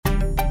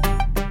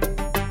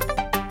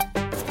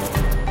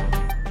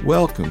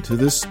Welcome to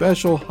this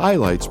special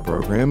highlights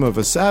program of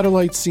a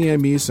satellite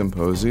CME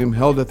symposium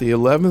held at the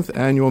 11th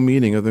annual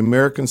meeting of the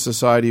American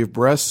Society of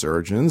Breast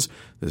Surgeons.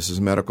 This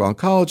is medical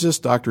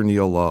oncologist Dr.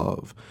 Neil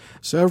Love.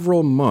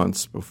 Several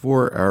months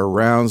before our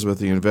rounds with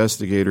the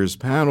investigators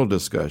panel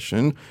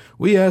discussion,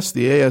 we asked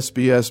the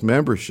ASBS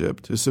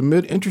membership to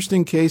submit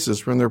interesting cases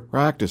from their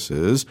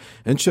practices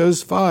and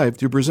chose 5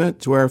 to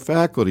present to our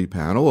faculty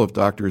panel of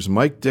Drs.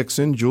 Mike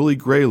Dixon, Julie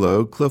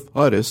Graylow, Cliff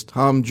Huddis,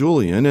 Tom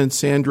Julian, and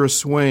Sandra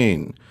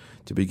Swain.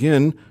 To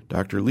begin,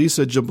 Dr.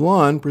 Lisa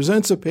Jablon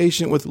presents a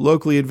patient with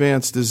locally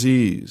advanced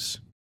disease.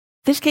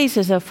 This case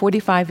is a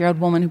 45-year-old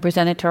woman who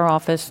presented to our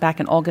office back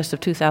in August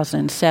of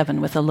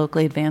 2007 with a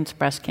locally advanced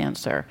breast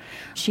cancer.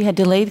 She had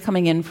delayed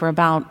coming in for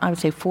about,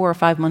 4 or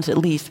 5 months at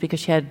least, because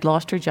she had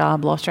lost her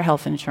job, lost her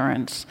health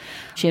insurance.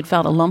 She had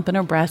felt a lump in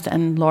her breast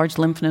and large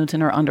lymph nodes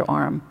in her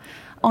underarm.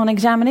 On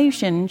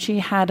examination, she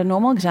had a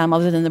normal exam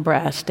other than the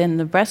breast. In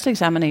the breast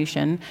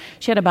examination,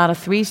 she had about a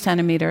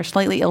 3-centimeter,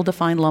 slightly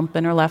ill-defined lump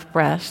in her left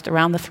breast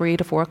around the 3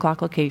 to 4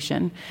 o'clock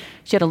location.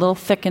 She had a little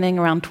thickening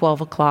around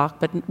 12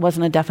 o'clock, but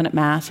wasn't a definite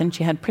mass, and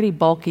she had pretty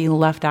bulky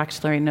left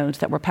axillary nodes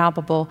that were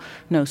palpable,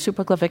 no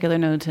supraclavicular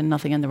nodes, and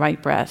nothing in the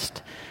right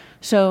breast.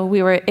 So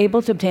we were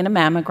able to obtain a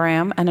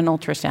mammogram and an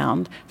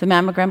ultrasound. The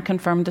mammogram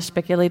confirmed a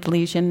spiculated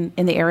lesion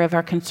in the area of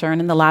our concern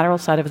in the lateral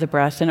side of the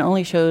breast, and it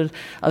only showed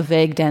a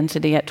vague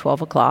density at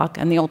 12 o'clock.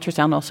 And the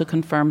ultrasound also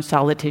confirmed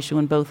solid tissue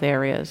in both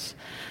areas.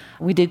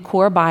 We did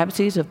core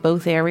biopsies of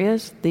both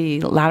areas. The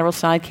lateral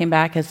side came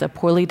back as a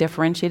poorly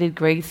differentiated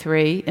grade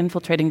 3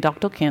 infiltrating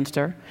ductal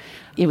cancer.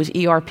 It was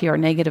ER/PR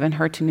negative and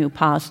HER2/neu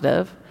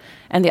positive.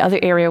 And the other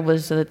area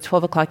was, the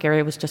 12 o'clock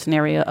area was just an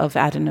area of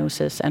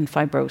adenosis and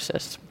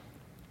fibrosis.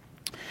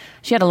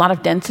 She had a lot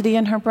of density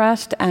in her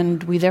breast,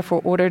 and we therefore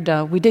ordered,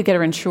 we did get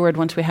her insured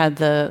once we had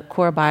the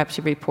core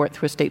biopsy report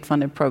through a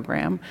state-funded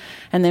program.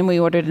 And then we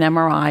ordered an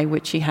MRI,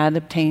 which she had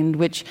obtained,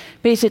 which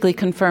basically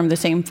confirmed the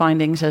same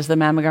findings as the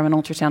mammogram and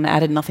ultrasound,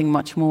 added nothing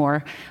much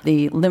more.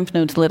 The lymph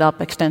nodes lit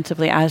up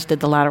extensively, as did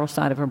the lateral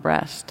side of her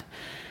breast.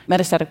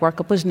 Metastatic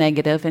workup was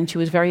negative, and she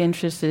was very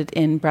interested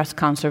in breast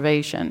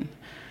conservation.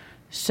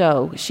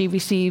 So she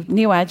received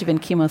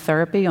neoadjuvant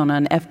chemotherapy on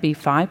an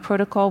FB5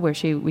 protocol where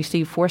she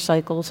received 4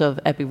 cycles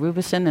of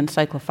epirubicin and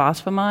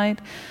cyclophosphamide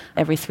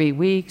every 3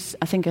 weeks.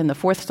 I think in the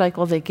 4th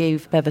cycle they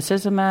gave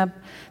bevacizumab.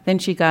 Then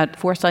she got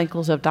 4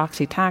 cycles of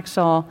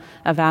docetaxel,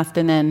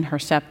 Avastin, and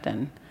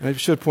Herceptin. I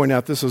should point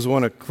out this was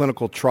a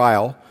clinical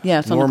trial.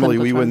 Yes, normally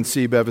we trial. wouldn't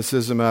see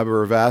bevacizumab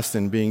or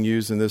Avastin being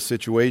used in this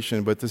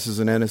situation, but this is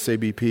an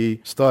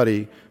NSABP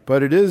study.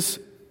 But it is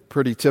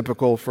pretty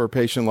typical for a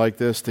patient like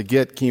this to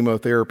get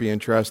chemotherapy,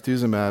 and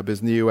trastuzumab as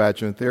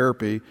neoadjuvant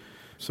therapy.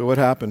 So what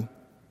happened,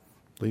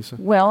 Lisa?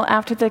 Well,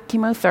 after the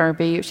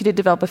chemotherapy, she did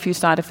develop a few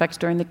side effects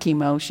during the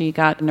chemo. She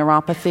got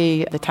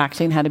neuropathy. The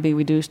taxane had to be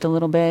reduced a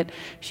little bit.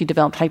 She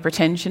developed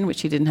hypertension, which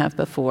she didn't have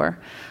before.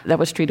 That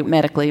was treated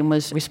medically and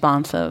was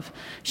responsive.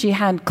 She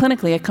had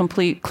clinically a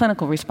complete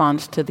clinical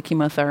response to the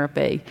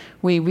chemotherapy.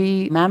 We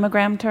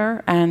re-mammogrammed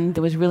her, and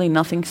there was really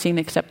nothing seen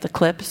except the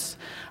clips.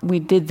 We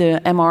did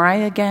the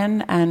MRI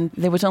again, and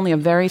there was only a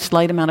very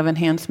slight amount of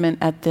enhancement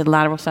at the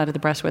lateral side of the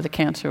breast where the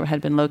cancer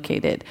had been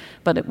located,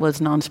 but it was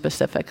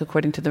nonspecific,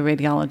 according to the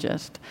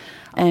radiologist.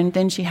 And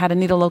then she had a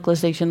needle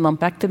localization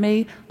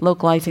lumpectomy,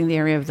 localizing the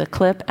area of the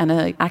clip, and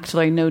an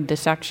axillary node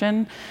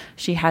dissection.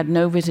 She had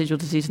no residual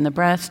disease in the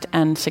breast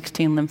and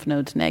 16 lymph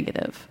nodes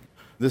negative.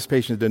 This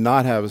patient did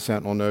not have a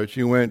sentinel node.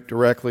 You went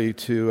directly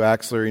to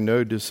axillary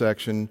node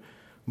dissection.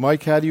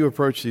 Mike, how do you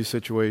approach these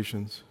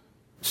situations?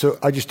 So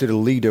I just did a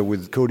leader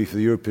with Cody for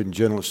the European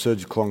Journal of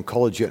Surgical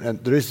Oncology,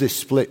 and there is this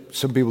split.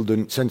 Some people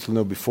do sentinel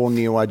node before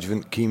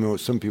neoadjuvant chemo,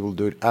 some people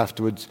do it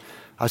afterwards.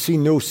 I see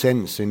no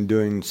sense in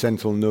doing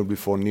sentinel node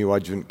before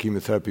neoadjuvant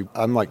chemotherapy.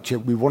 I'm like,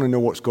 Chip, we want to know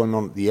what's going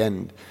on at the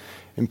end.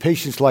 In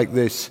patients like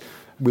this,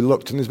 we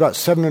looked, and there's about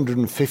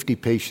 750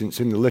 patients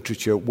in the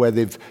literature where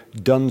they've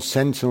done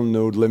sentinel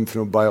node lymph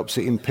node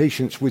biopsy in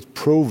patients with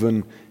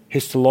proven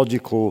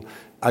histological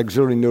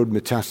axillary node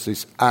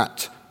metastasis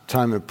at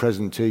time of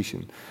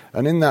presentation.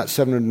 And in that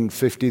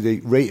 750,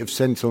 the rate of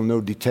sentinel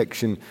node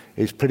detection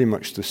is pretty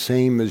much the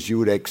same as you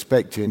would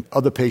expect in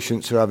other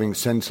patients who are having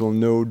sentinel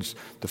nodes.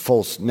 The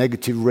false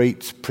negative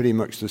rate's pretty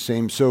much the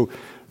same. So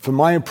for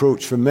my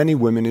approach for many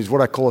women is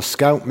what I call a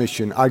scout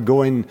mission. I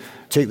go in,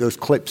 take those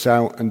clips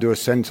out, and do a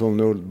sentinel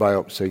node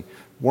biopsy.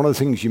 One of the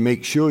things you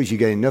make sure is you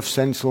get enough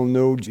sentinel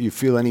nodes, you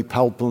feel any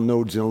palpable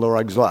nodes in the lower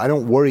axilla. I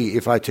don't worry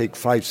if I take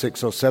 5,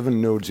 6, or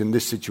 7 nodes in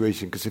this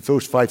situation, because if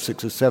those 5,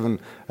 6, or 7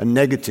 are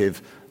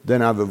negative,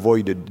 then I've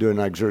avoided doing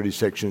axillary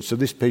dissection. So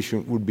this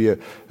patient would be a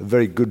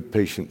very good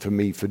patient for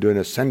me for doing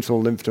a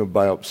sentinel lymph node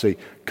biopsy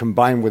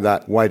combined with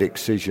that wide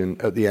excision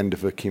at the end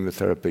of her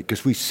chemotherapy,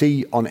 because we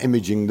see on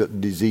imaging that the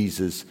disease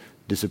has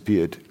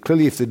disappeared.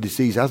 Clearly, if the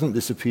disease hasn't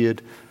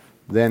disappeared,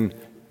 then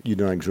you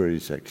do an axillary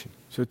dissection.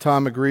 So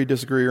Tom, agree,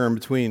 disagree, or in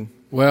between?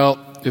 Well,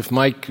 if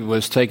Mike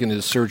was taken to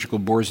the surgical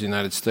boards of the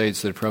United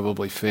States, they'd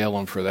probably fail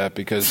him for that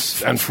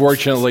because,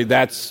 unfortunately,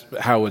 that's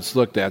how it's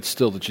looked at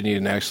still, that you need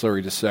an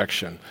axillary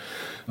dissection.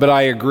 But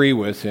I agree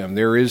with him.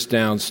 There is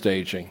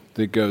downstaging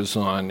that goes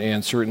on,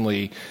 and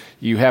certainly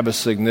you have a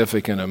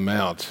significant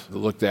amount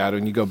looked at.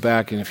 And you go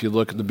back, and if you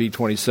look at the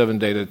B27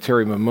 data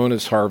Terry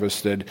Mamunis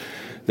harvested,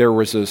 there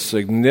was a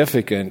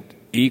significant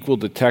equal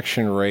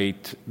detection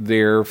rate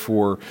there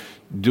for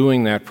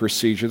doing that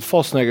procedure. The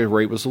false negative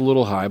rate was a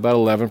little high, about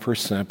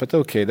 11%, but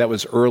okay, that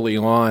was early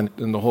on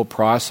in the whole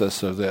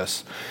process of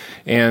this.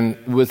 And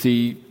with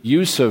the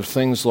use of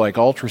things like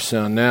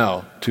ultrasound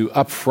now to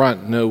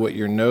upfront know what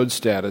your node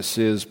status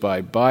is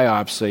by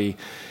biopsy,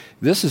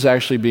 this is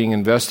actually being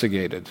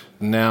investigated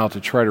now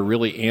to try to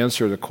really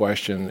answer the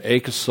question.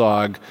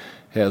 ACOSOG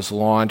has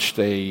launched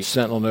a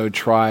sentinel node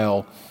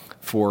trial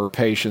for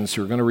patients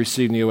who are going to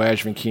receive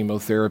neoadjuvant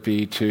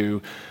chemotherapy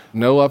to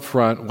know up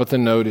front what the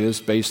node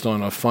is based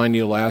on a fine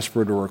needle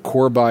aspirate or a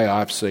core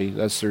biopsy.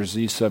 That's their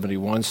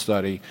Z71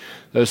 study.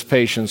 Those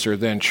patients are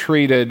then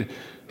treated,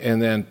 and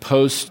then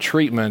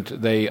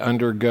post-treatment they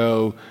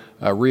undergo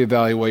a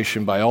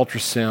reevaluation by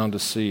ultrasound to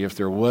see if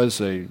there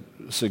was a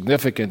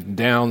significant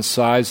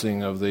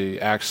downsizing of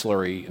the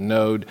axillary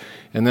node,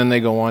 and then they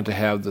go on to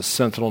have the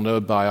sentinel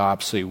node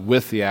biopsy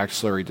with the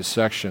axillary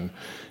dissection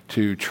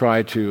to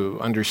try to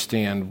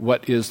understand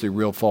what is the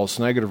real false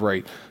negative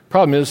rate.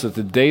 Problem is that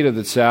the data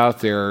that's out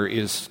there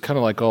is kind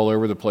of like all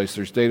over the place.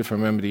 There's data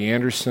from MD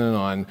Anderson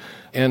on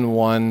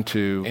N1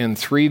 to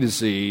N3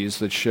 disease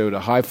that showed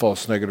a high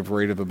false negative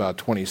rate of about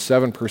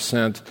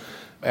 27%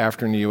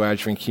 after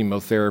neoadjuvant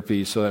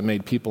chemotherapy, so that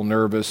made people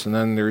nervous. And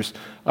then there's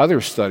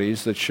other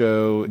studies that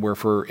show where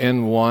for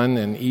N1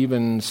 and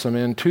even some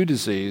N2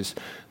 disease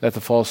that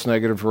the false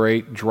negative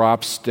rate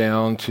drops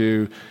down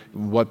to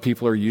what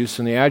people are used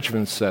in the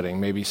adjuvant setting,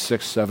 maybe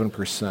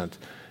 6-7%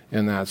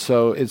 in that.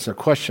 So it's a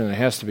question that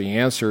has to be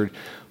answered.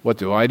 What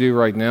do I do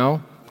right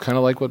now? Kind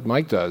of like what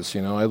Mike does.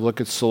 I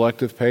look at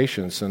selective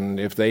patients, and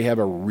if they have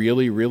a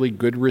really, really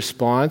good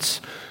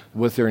response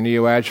with their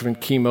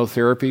neoadjuvant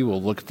chemotherapy,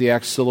 we'll look at the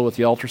axilla with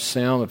the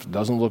ultrasound. If it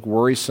doesn't look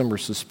worrisome or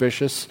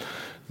suspicious,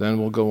 then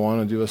we'll go on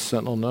and do a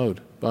sentinel node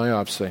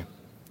biopsy.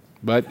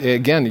 But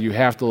again, you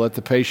have to let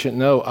the patient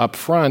know up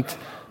front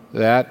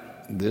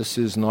that this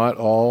is not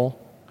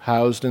all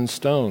housed in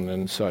stone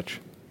and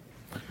such.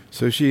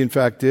 So she, in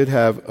fact, did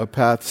have a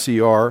path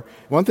CR.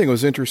 One thing that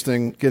was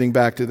interesting, getting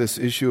back to this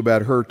issue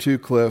about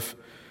HER2, Cliff,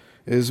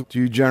 is do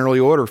you generally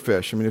order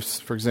FISH? I mean, if,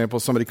 for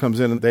example, somebody comes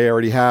in and they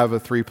already have a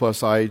 3+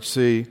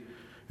 IHC,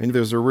 and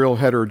there's a real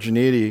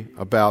heterogeneity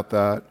about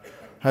that,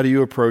 how do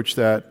you approach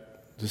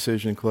that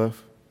decision,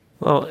 Cliff?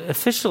 Well,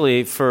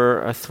 officially,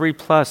 for a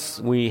 3+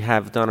 we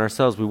have done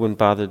ourselves, we wouldn't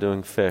bother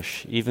doing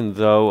FISH, even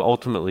though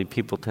ultimately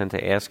people tend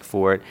to ask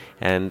for it.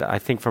 And I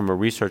think from a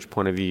research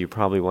point of view, you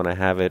probably want to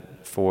have it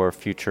for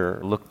future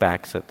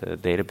look-backs at the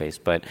database.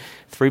 But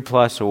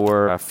 3+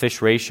 or a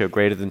FISH ratio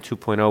greater than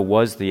 2.0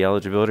 was the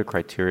eligibility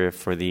criteria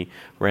for the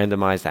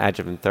randomized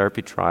adjuvant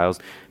therapy trials.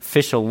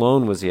 FISH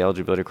alone was the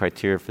eligibility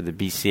criteria for the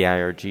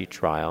BCIRG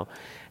trial.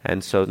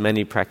 And so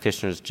many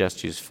practitioners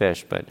just use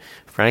FISH. But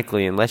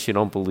frankly, unless you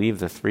don't believe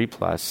the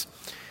 3+,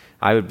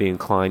 I would be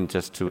inclined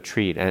just to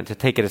treat. And to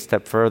take it a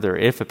step further,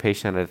 if a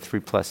patient had a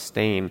 3+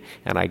 stain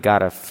and I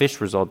got a FISH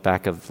result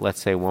back of,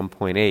 let's say,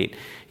 1.8,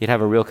 you'd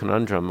have a real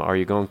conundrum. Are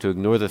you going to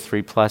ignore the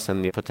 3+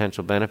 and the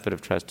potential benefit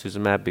of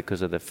trastuzumab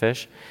because of the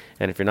FISH?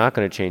 And if you're not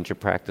going to change your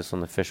practice on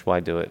the FISH, why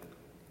do it?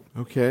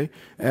 Okay.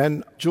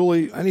 And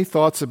Julie, any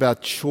thoughts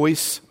about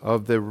choice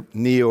of the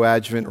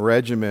neoadjuvant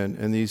regimen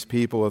in these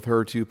people with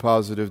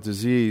HER2-positive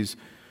disease?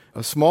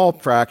 A small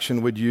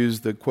fraction would use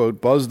the, quote,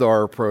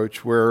 BuzzDAR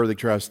approach, where the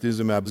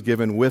trastuzumab is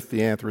given with the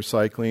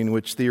anthracycline,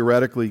 which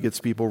theoretically gets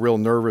people real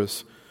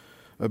nervous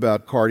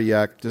about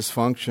cardiac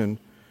dysfunction.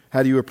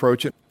 How do you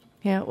approach it?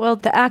 Yeah, well,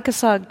 the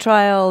ACOSOG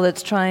trial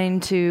that's trying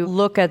to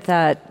look at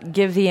that,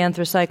 give the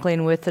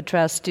anthracycline with the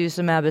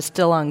trastuzumab, is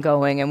still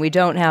ongoing, and we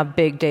don't have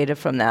big data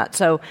from that.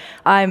 So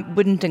I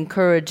wouldn't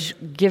encourage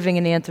giving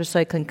an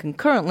anthracycline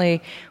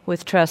concurrently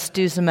with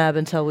trastuzumab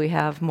until we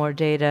have more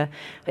data.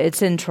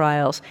 It's in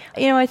trials.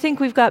 I think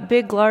we've got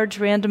big, large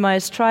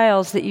randomized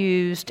trials that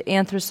used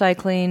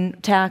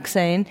anthracycline,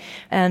 taxane,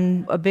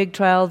 and a big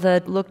trial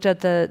that looked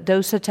at the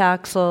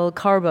docetaxel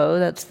carbo,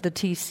 that's the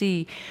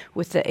TC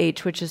with the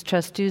H, which is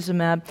trastuzumab.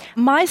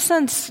 My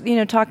sense,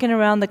 talking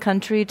around the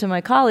country to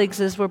my colleagues,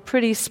 is we're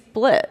pretty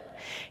split.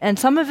 And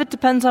some of it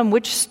depends on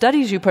which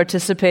studies you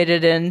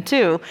participated in,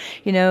 too.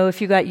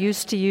 If you got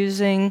used to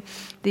using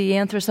the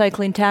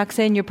anthracycline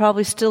taxane, you're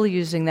probably still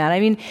using that. I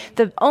mean,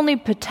 the only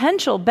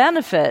potential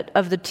benefit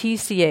of the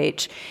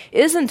TCH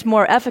isn't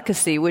more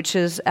efficacy, which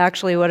is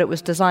actually what it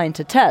was designed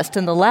to test.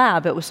 In the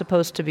lab, it was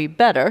supposed to be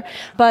better,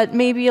 but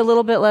maybe a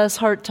little bit less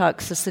heart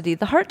toxicity.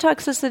 The heart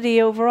toxicity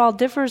overall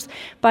differs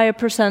by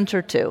 1%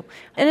 or 2%,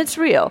 and it's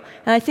real.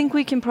 And I think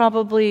we can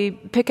probably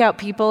pick out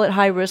people at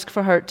high risk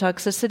for heart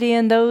toxicity,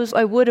 and those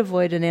I would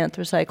avoid an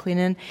anthracycline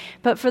in.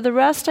 But for the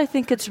rest, I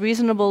think it's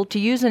reasonable to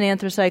use an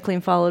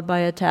anthracycline followed by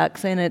a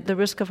taxane. and the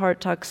risk of heart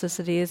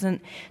toxicity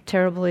isn't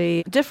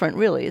terribly different,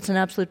 really. It's an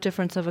absolute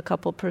difference of a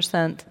couple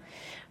percent.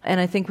 And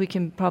I think we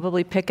can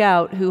probably pick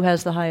out who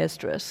has the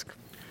highest risk.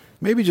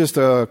 Maybe just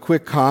a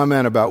quick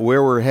comment about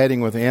where we're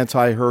heading with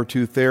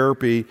anti-HER2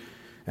 therapy,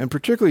 and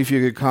particularly if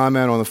you could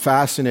comment on the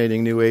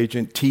fascinating new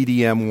agent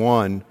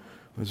TDM1.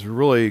 It's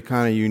really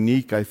kind of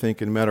unique, I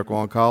think, in medical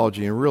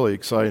oncology and really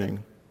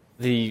exciting.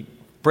 The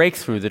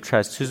breakthrough that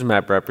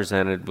trastuzumab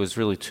represented was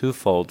really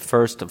twofold.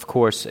 First, of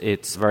course,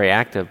 it's very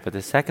active, but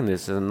the second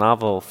is a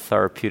novel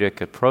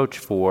therapeutic approach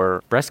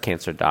for breast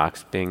cancer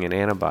docs, being an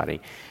antibody.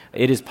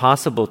 It is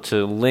possible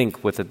to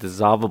link with a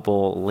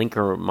dissolvable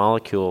linker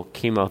molecule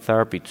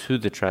chemotherapy to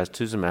the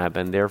trastuzumab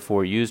and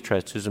therefore use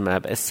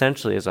trastuzumab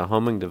essentially as a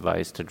homing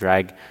device to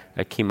drag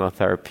a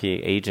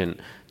chemotherapy agent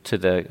to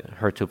the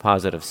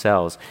HER2-positive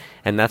cells.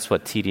 And that's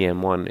what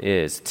TDM1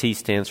 is. T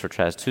stands for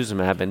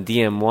trastuzumab, and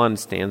DM1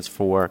 stands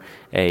for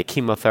a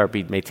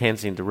chemotherapy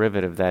maytansine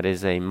derivative that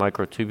is a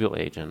microtubule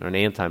agent, or an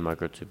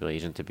anti-microtubule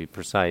agent to be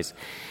precise.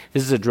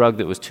 This is a drug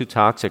that was too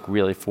toxic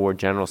really for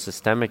general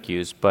systemic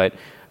use, but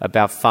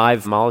about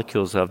 5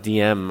 molecules of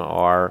DM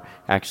are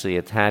actually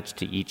attached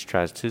to each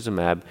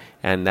trastuzumab,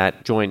 and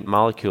that joint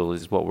molecule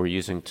is what we're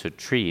using to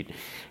treat.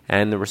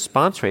 And the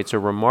response rates are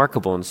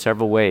remarkable in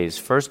several ways.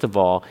 First of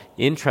all,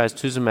 in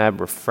trastuzumab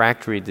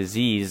refractory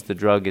disease, the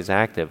drug is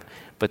active.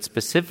 But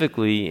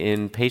specifically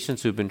in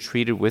patients who've been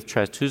treated with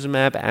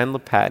trastuzumab and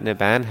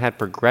lapatinib and had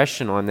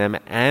progression on them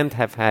and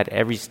have had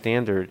every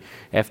standard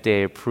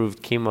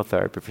FDA-approved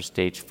chemotherapy for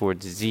stage 4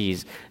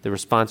 disease, the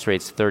response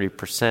rate's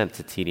 30%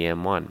 to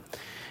TDM1.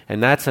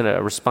 And that's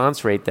a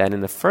response rate that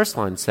in the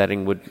first-line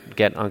setting would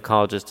get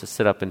oncologists to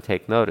sit up and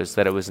take notice.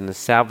 That it was in the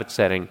salvage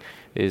setting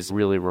is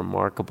really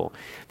remarkable.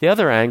 The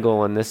other angle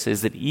on this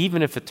is that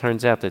even if it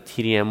turns out that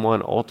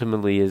TDM1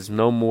 ultimately is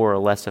no more or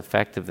less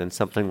effective than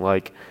something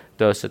like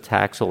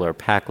docetaxel or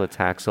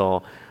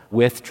paclitaxel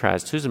with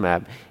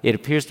trastuzumab, it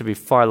appears to be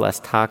far less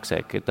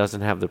toxic. It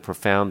doesn't have the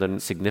profound and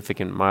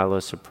significant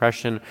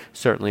myelosuppression,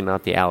 certainly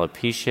not the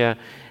alopecia.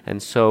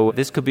 And so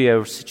this could be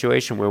a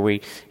situation where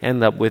we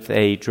end up with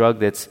a drug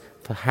that's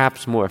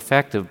perhaps more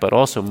effective, but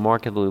also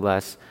markedly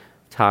less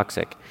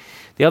toxic.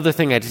 The other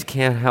thing I just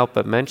can't help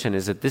but mention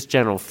is that this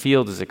general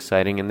field is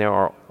exciting, and there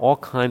are all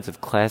kinds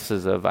of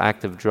classes of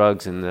active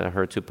drugs in the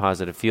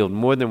HER2-positive field,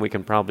 more than we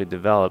can probably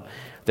develop.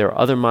 There are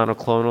other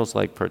monoclonals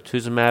like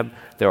pertuzumab.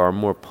 There are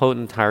more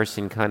potent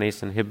tyrosine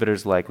kinase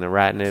inhibitors like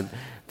neratinib.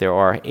 There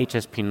are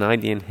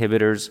HSP90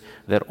 inhibitors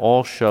that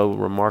all show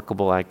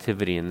remarkable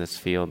activity in this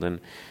field, and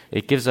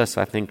it gives us,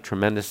 I think,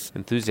 tremendous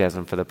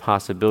enthusiasm for the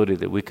possibility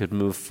that we could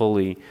move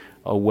fully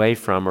away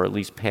from or at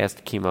least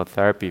past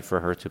chemotherapy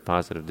for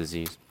HER2-positive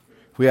disease.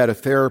 We had a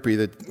therapy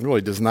that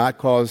really does not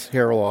cause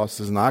hair loss,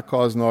 does not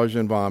cause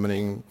nausea and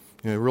vomiting.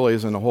 It really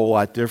isn't a whole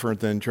lot different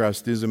than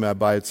trastuzumab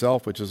by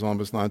itself, which is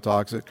almost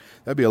non-toxic.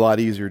 That'd be a lot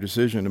easier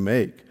decision to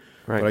make.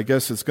 Right. But I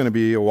guess it's going to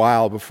be a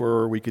while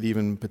before we could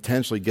even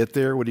potentially get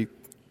there. What do you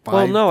find?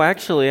 Well, no,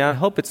 actually, I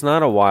hope it's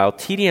not a while.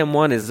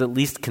 TDM1 is at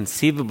least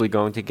conceivably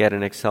going to get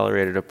an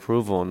accelerated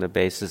approval on the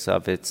basis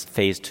of its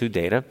phase 2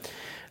 data.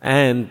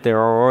 And there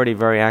are already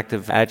very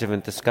active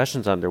adjuvant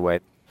discussions underway.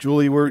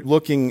 Julie, we're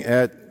looking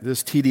at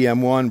this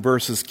TDM1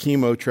 versus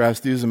chemo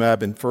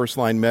trastuzumab in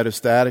first-line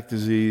metastatic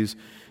disease.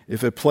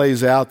 If it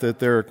plays out that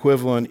they're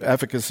equivalent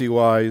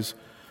efficacy-wise,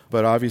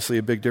 but obviously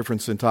a big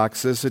difference in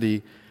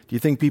toxicity, do you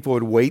think people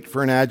would wait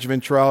for an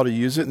adjuvant trial to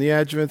use it in the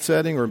adjuvant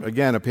setting? Or,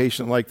 again, a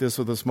patient like this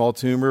with a small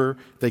tumor,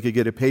 they could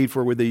get it paid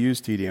for, would they use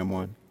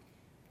TDM1?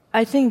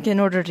 I think in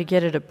order to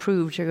get it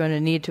approved, you're going to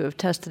need to have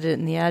tested it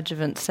in the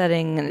adjuvant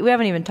setting. And we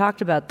haven't even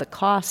talked about the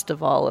cost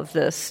of all of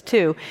this,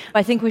 too.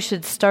 I think we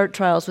should start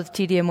trials with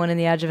TDM1 in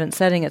the adjuvant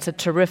setting. It's a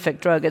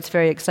terrific drug. It's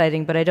very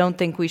exciting, but I don't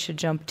think we should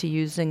jump to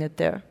using it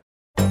there.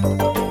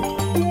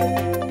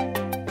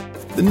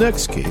 The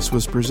next case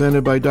was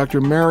presented by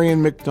Dr.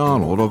 Marion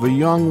McDonald of a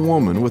young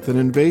woman with an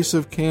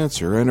invasive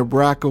cancer and a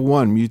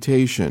BRCA1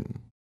 mutation.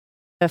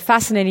 A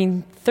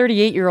fascinating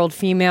 38-year-old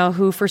female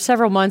who for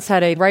several months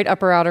had a right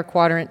upper outer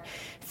quadrant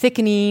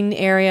thickening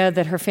area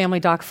that her family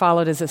doc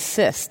followed as a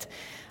cyst.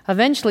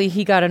 Eventually,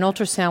 he got an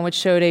ultrasound which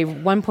showed a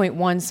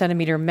 1.1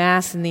 centimeter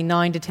mass in the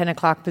 9 to 10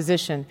 o'clock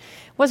position.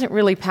 It wasn't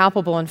really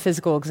palpable on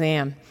physical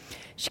exam.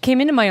 She came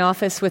into my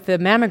office with a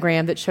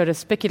mammogram that showed a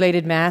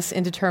spiculated mass,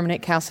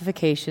 indeterminate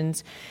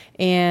calcifications,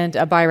 and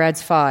a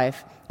BI-RADS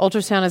 5.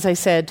 Ultrasound, as I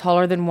said,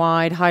 taller than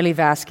wide, highly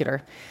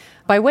vascular.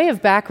 By way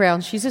of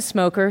background, she's a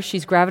smoker.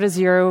 She's gravida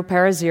 0,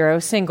 para 0,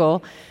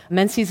 single,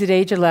 menses at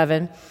age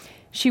 11.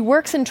 She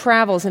works and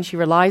travels, and she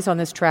relies on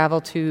this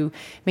travel to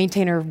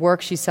maintain her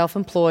work. She's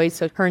self-employed,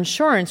 so her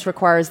insurance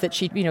requires that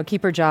she,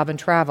 keep her job and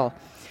travel.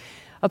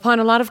 Upon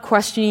a lot of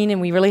questioning,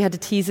 and we really had to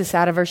tease this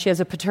out of her, she has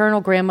a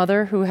paternal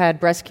grandmother who had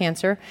breast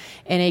cancer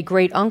and a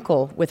great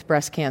uncle with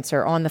breast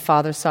cancer on the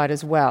father's side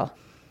as well.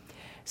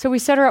 So we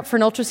set her up for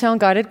an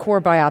ultrasound-guided core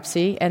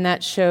biopsy, and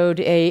that showed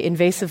a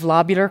invasive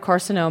lobular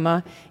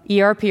carcinoma,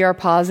 ER/PR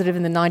positive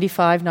in the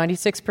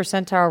 95-96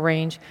 percentile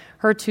range,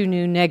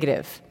 HER2/neu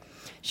negative.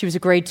 She was a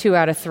grade 2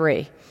 out of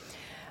 3.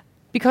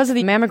 Because of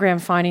the mammogram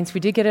findings, we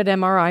did get an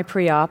MRI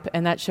pre-op,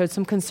 and that showed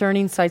some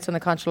concerning sites on the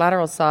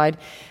contralateral side,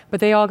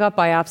 but they all got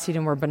biopsied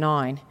and were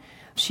benign.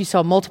 She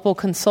saw multiple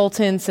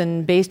consultants,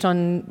 and based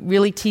on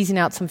really teasing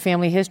out some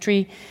family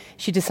history,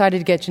 she decided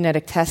to get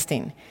genetic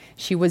testing.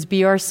 She was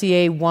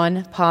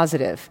BRCA1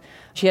 positive.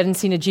 She hadn't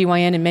seen a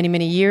GYN in many,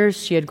 many years.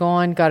 She had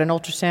gone, got an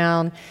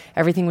ultrasound.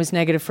 Everything was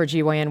negative for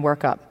GYN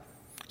workup.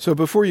 So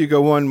before you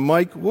go on,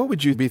 Mike, what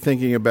would you be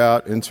thinking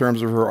about in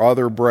terms of her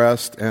other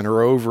breast and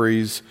her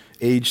ovaries,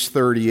 age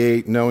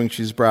 38, knowing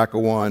she's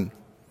BRCA1?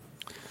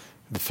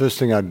 The first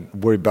thing I'd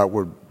worry about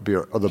would be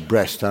her other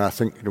breast, and I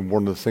think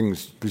one of the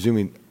things,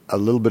 presuming a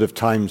little bit of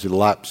time's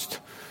elapsed,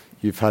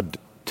 you've had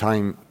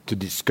time to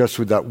discuss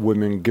with that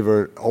woman, give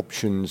her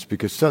options,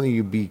 because certainly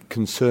you'd be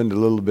concerned a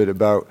little bit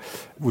about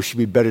would she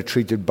be better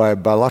treated by a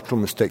bilateral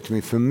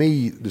mastectomy. For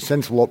me, the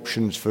sensible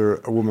options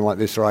for a woman like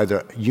this are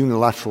either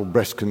unilateral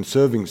breast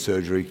conserving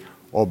surgery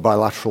or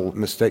bilateral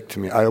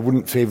mastectomy. I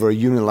wouldn't favour a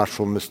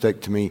unilateral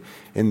mastectomy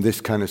in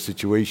this kind of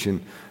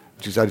situation,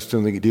 because I just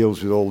don't think it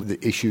deals with all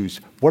the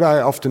issues. What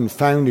I often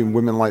found in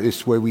women like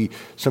this, where we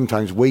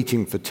sometimes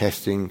waiting for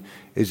testing,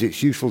 is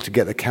it's useful to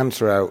get the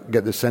cancer out,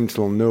 get the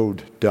sentinel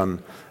node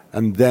done,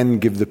 and then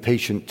give the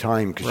patient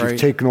time, because you've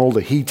taken all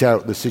the heat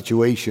out of the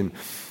situation.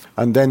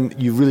 And then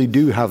you really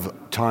do have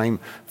time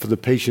for the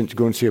patient to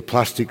go and see a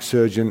plastic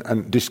surgeon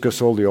and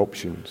discuss all the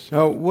options.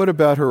 Now, what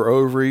about her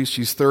ovaries?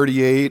 She's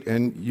 38,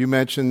 and you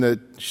mentioned that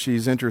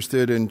she's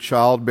interested in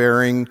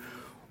childbearing.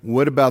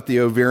 What about the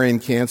ovarian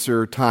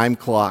cancer time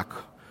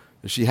clock?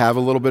 Does she have a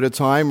little bit of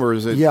time, or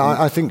is it... Yeah,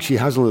 I think she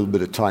has a little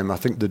bit of time. I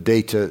think the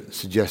data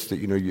suggests that,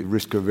 your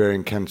risk of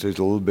ovarian cancer is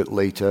a little bit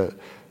later,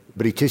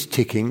 but it is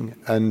ticking,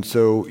 and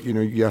so,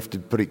 you have to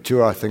put it to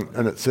her, I think.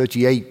 And at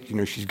 38,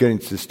 she's getting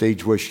to the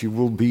stage where she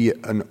will be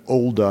an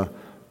older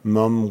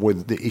mum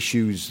with the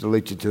issues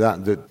related to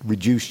that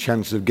reduce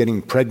chances of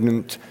getting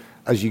pregnant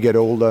as you get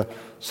older.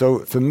 So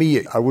for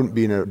me, I wouldn't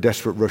be in a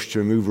desperate rush to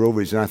remove her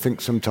ovaries. And I think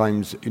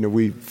sometimes,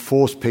 we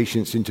force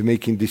patients into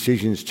making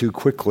decisions too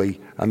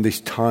quickly, and this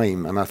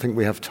time, and I think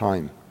we have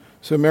time.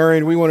 So,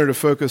 Marion, we wanted to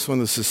focus on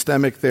the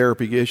systemic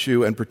therapy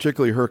issue, and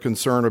particularly her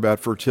concern about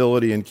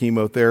fertility and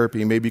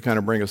chemotherapy. Maybe kind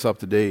of bring us up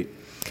to date.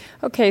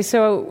 Okay,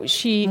 so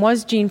she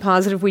was gene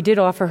positive. We did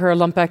offer her a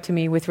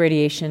lumpectomy with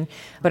radiation,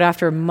 but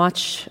after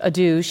much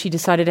ado, she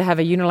decided to have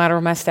a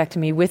unilateral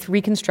mastectomy with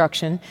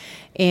reconstruction,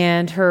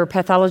 and her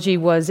pathology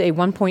was a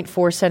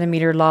 1.4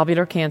 centimeter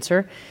lobular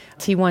cancer,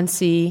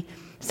 T1C.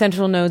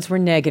 Sentinel nodes were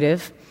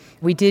negative.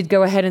 We did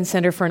go ahead and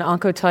send her for an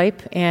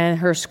oncotype, and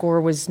her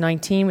score was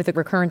 19 with a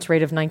recurrence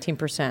rate of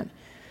 19%.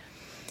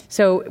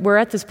 So we're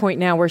at this point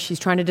now where she's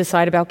trying to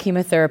decide about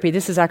chemotherapy.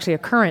 This is actually a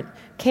current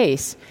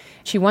case.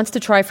 She wants to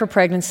try for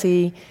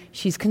pregnancy.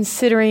 She's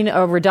considering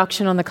a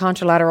reduction on the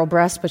contralateral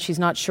breast, but she's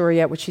not sure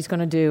yet what she's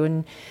going to do.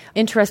 And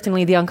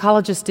interestingly, the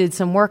oncologist did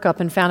some workup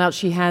and found out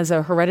she has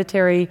a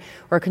hereditary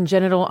or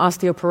congenital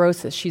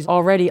osteoporosis. She's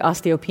already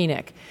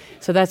osteopenic.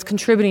 So that's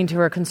contributing to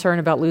her concern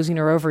about losing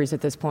her ovaries at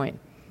this point.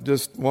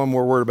 Just one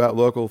more word about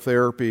local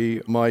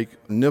therapy, Mike.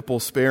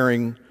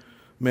 Nipple-sparing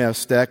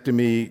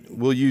mastectomy,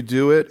 will you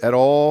do it at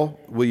all?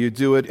 Will you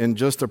do it in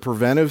just a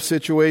preventive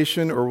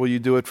situation, or will you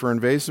do it for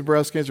invasive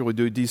breast cancer? Will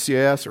you do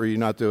DCIS, or will you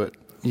not do it?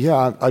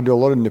 Yeah, I do a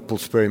lot of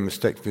nipple-sparing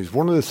mastectomies.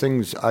 One of the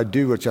things I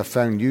do, which I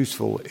found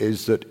useful,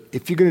 is that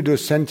if you're going to do a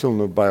sentinel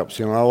node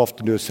biopsy, and I'll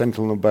often do a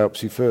sentinel node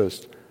biopsy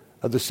first,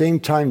 at the same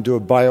time do a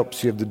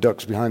biopsy of the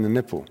ducts behind the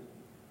nipple.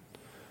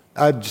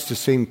 I had just the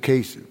same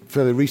case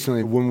fairly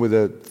recently, one with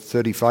a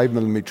 35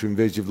 millimeter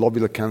invasive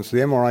lobular cancer.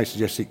 The MRI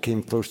suggests it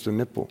came close to the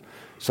nipple.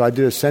 So I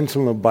did a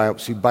sentinel node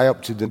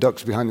biopsied the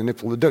ducts behind the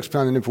nipple. The ducts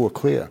behind the nipple were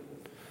clear.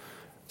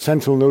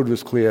 Sentinel node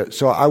was clear.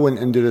 So I went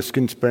and did a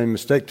skin-sparing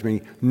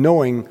mastectomy,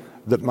 knowing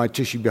that my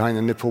tissue behind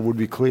the nipple would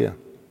be clear.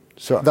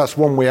 So that's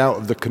one way out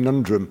of the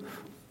conundrum.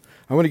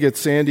 I want to get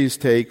Sandy's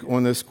take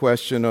on this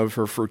question of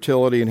her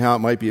fertility and how it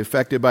might be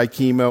affected by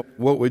chemo.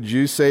 What would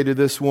you say to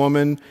this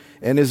woman?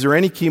 And is there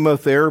any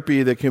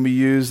chemotherapy that can be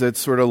used that's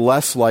sort of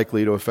less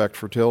likely to affect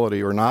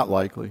fertility or not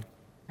likely?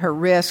 Her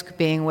risk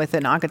being with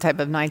an oncotype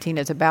of 19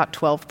 is about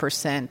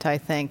 12%, I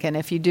think. And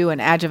if you do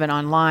an adjuvant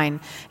online,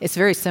 it's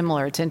very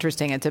similar. It's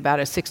interesting. It's about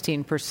a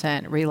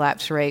 16%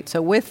 relapse rate.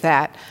 So with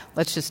that,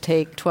 let's just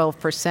take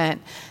 12%.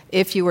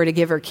 If you were to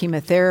give her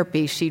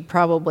chemotherapy, she'd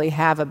probably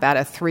have about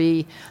a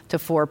 3 to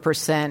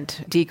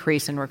 4%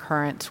 decrease in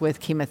recurrence with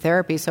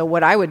chemotherapy. So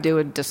what I would do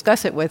is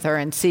discuss it with her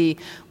and see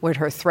what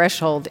her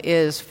threshold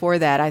is for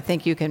that. I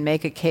think you can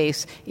make a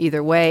case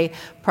either way.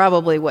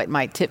 Probably what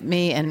might tip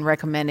me in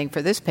recommending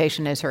for this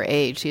patient is her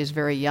age. She is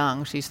very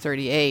young. She's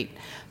 38.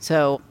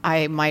 So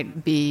I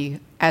might be,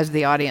 as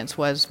the audience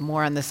was,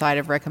 more on the side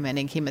of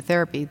recommending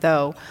chemotherapy,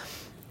 though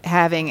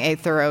having a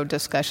thorough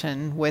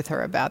discussion with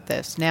her about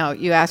this. Now,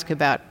 you ask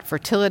about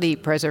fertility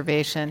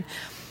preservation.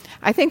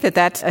 I think that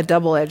that's a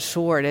double-edged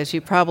sword. As you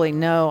probably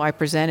know, I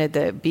presented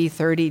the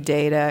B30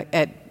 data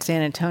at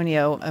San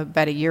Antonio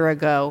about a year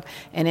ago,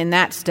 and in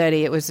that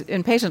study, it was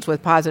in patients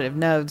with positive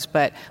nodes,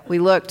 but we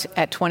looked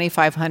at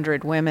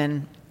 2,500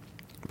 women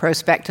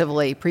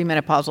prospectively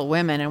premenopausal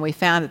women, and we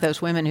found that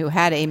those women who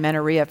had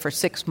amenorrhea for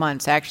 6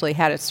 months actually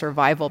had a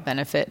survival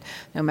benefit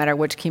no matter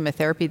which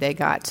chemotherapy they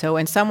got. So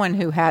in someone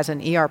who has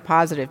an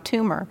ER-positive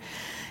tumor,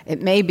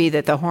 it may be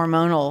that the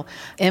hormonal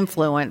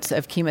influence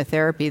of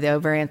chemotherapy, the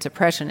ovarian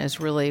suppression, is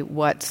really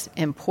what's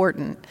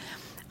important.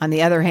 On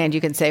the other hand,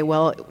 you can say,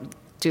 well,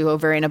 do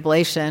ovarian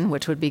ablation,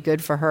 which would be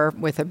good for her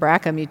with a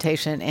BRCA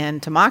mutation,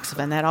 and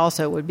tamoxifen. That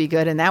also would be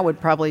good, and that would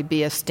probably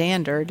be a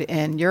standard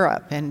in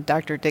Europe, and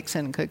Dr.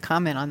 Dixon could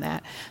comment on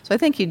that. So I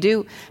think you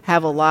do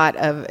have a lot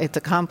of, it's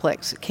a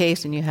complex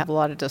case, and you have a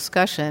lot of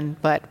discussion,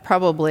 but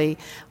probably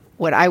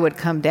what I would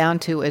come down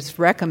to is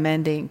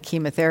recommending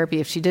chemotherapy.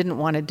 If she didn't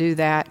want to do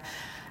that,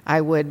 I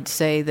would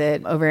say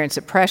that ovarian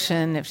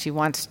suppression, if she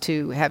wants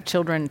to have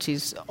children,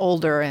 she's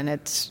older and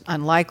it's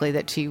unlikely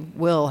that she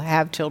will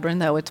have children,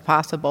 though it's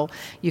possible.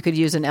 You could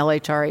use an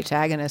LHRH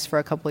agonist for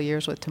a couple of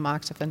years with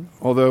tamoxifen.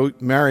 Although,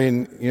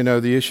 Marion,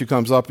 the issue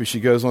comes up if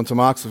she goes on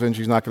tamoxifen,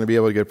 she's not going to be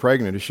able to get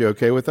pregnant. Is she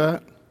okay with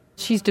that?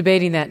 She's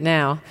debating that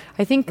now.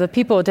 I think the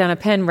people down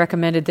at Penn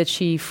recommended that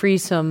she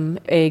freeze some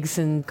eggs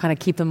and kind of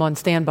keep them on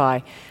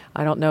standby.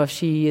 I don't know if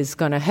she is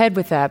going ahead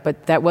with that,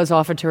 but that was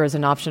offered to her as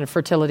an option, a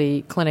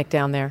fertility clinic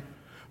down there.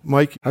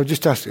 Mike? I would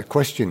just ask a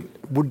question.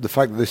 Would the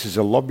fact that this is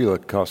a lobular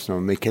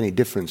carcinoma make any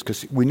difference?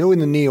 Because we know in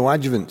the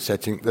neoadjuvant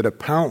setting that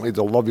apparently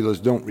the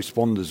lobulars don't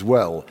respond as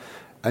well,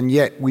 and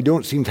yet we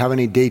don't seem to have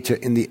any data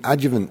in the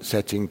adjuvant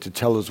setting to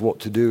tell us what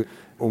to do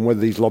on whether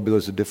these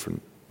lobulars are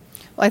different.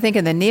 Well, I think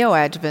in the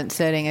neoadjuvant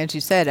setting, as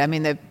you said,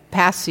 the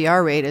path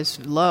CR rate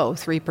is low,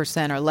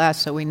 3% or less,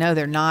 so we know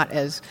they're not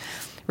as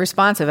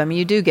responsive.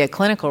 You do get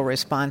clinical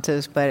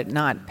responses, but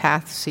not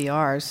path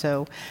CRs,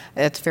 so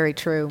that's very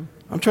true.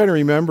 I'm trying to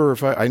remember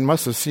if I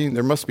must have seen,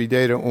 there must be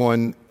data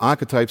on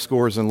oncotype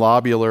scores in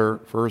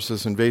lobular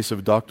versus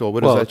invasive ductal.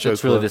 What does that show? Well,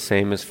 it's really the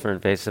same as for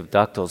invasive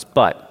ductals,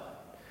 but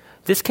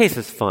this case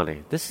is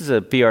funny. This is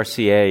a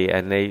BRCA,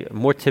 and they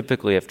more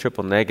typically have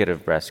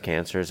triple-negative breast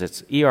cancers.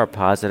 It's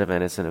ER-positive,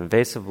 and it's an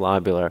invasive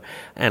lobular,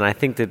 and I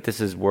think that this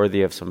is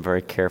worthy of some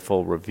very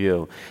careful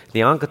review.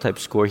 The oncotype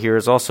score here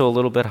is also a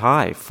little bit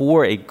high.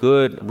 For a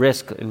good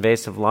risk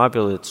invasive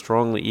lobular that's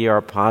strongly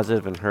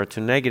ER-positive and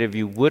HER2-negative,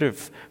 you would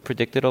have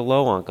predicted a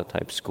low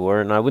oncotype score,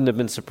 and I wouldn't have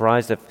been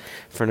surprised if,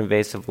 for an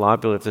invasive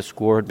lobular, if the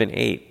score had been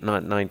 8,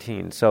 not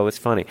 19. So it's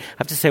funny. I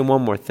have to say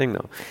one more thing,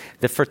 though.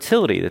 The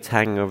fertility that's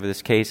hanging over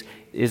this case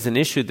is an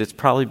issue that's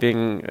probably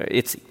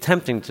it's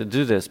tempting to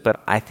do this,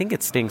 but I think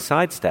it's being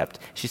sidestepped.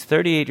 She's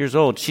 38 years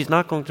old. She's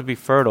not going to be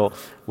fertile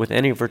with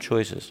any of her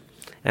choices.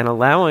 And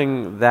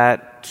allowing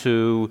that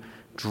to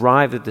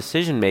drive the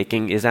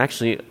decision-making is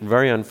actually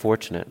very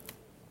unfortunate.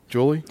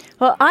 Julie?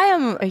 Well, I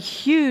am a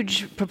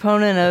huge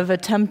proponent of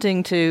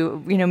attempting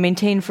to,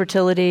 maintain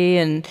fertility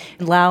and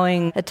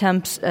allowing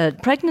attempts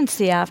at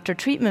pregnancy after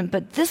treatment,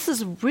 but this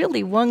is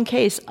really one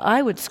case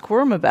I would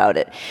squirm about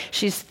it.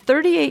 She's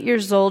 38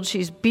 years old.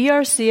 She's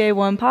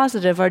BRCA1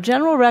 positive. Our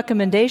general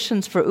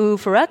recommendations for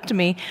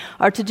oophorectomy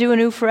are to do an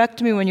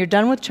oophorectomy when you're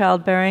done with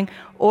childbearing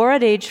or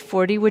at age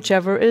 40,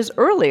 whichever is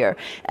earlier.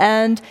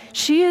 And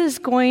she is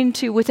going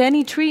to, with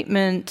any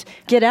treatment,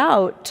 get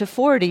out to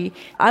 40.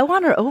 I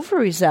want her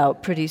ovaries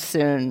out pretty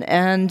soon.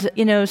 And,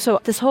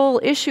 so this whole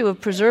issue of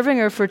preserving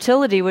her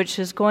fertility, which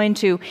is going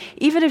to,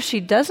 even if she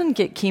doesn't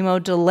get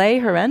chemo, delay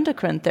her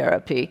endocrine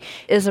therapy,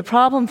 is a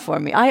problem for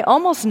me. I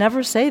almost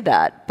never say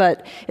that,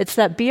 but it's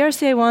that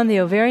BRCA1,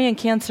 the ovarian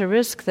cancer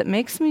risk, that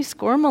makes me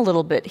squirm a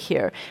little bit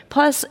here.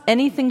 Plus,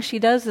 anything she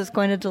does is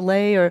going to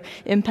delay or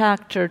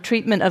impact her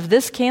treatment of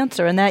this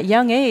cancer, and that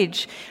young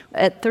age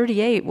at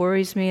 38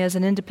 worries me as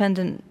an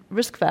independent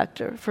risk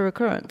factor for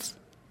recurrence.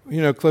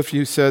 Cliff,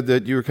 you said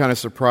that you were kind of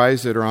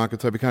surprised at her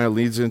oncotype. It kind of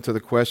leads into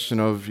the question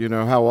of,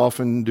 how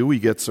often do we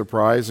get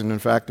surprised, and in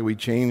fact, do we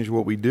change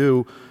what we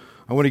do?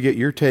 I want to get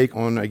your take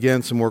on,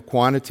 again, some more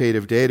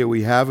quantitative data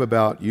we have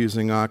about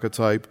using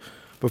oncotype.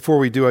 Before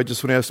we do, I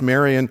just want to ask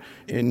Marion,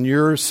 in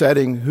your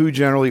setting, who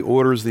generally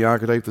orders the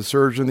oncotype? The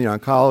surgeon, the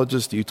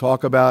oncologist? Do you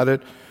talk about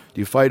it? Do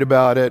you fight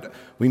about it?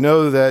 We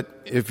know that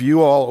if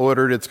you all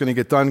order it, it's going to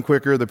get done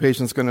quicker. The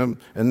patient's going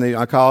to, and the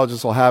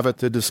oncologist will have it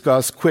to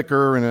discuss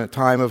quicker in a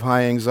time of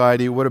high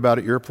anxiety. What about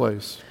at your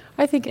place?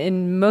 I think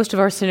in most of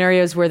our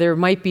scenarios where there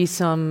might be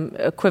some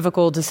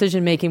equivocal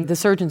decision-making, the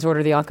surgeons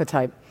order the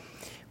oncotype.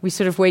 We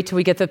sort of wait till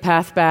we get the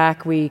path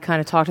back, we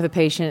kind of talk to the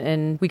patient,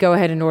 and we go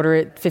ahead and order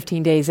it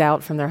 15 days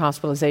out from their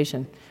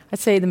hospitalization. I'd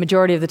say the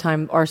majority of the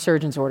time our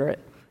surgeons order it.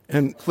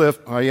 And Cliff,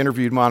 I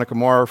interviewed Monica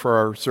Mara for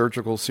our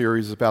surgical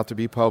series about to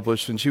be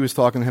published, and she was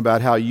talking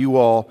about how you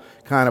all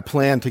kind of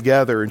plan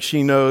together, and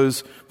she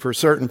knows for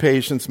certain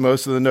patients,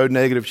 most of the node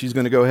negative, she's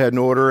going to go ahead and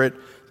order it.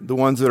 The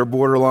ones that are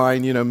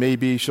borderline,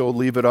 maybe she'll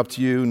leave it up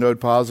to you,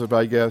 node positive,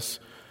 I guess.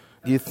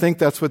 Do you think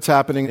that's what's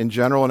happening in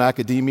general in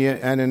academia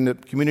and in the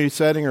community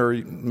setting, or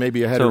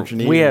maybe a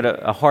heterogeneity? So we had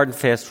a hard and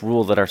fast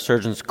rule that our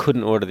surgeons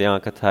couldn't order the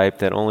oncotype,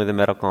 that only the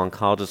medical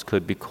oncologist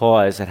could,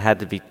 because it had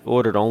to be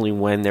ordered only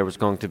when there was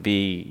going to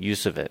be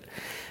use of it.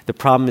 The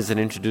problem is it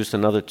introduced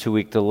another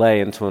 2-week delay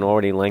into an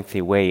already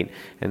lengthy wait,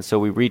 and so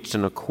we reached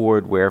an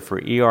accord where for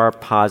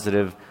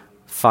ER-positive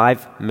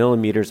 5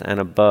 millimeters and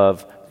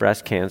above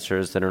breast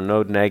cancers that are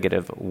node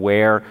negative,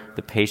 where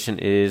the patient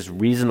is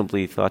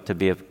reasonably thought to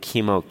be a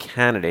chemo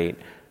candidate,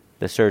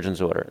 the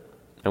surgeons order it.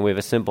 And we have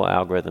a simple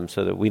algorithm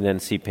so that we then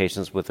see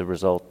patients with the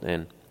result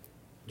in.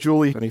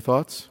 Julie, any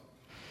thoughts?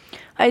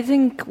 I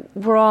think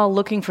we're all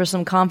looking for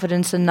some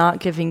confidence in not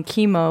giving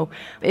chemo.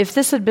 If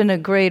this had been a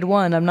grade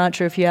 1, I'm not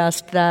sure if you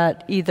asked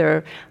that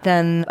either,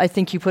 then I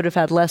think you would have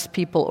had less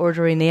people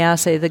ordering the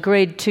assay. The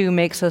grade 2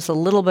 makes us a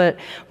little bit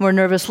more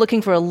nervous,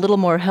 looking for a little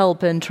more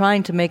help in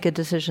trying to make a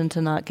decision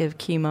to not give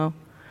chemo.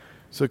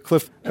 So,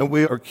 Cliff, and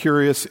we are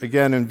curious,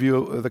 again, in view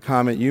of the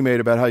comment you made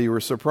about how you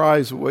were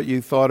surprised, what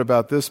you thought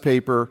about this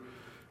paper.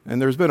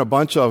 And there's been a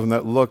bunch of them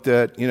that looked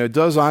at,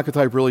 does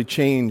Oncotype really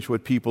change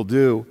what people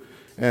do?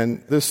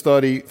 And this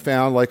study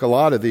found, like a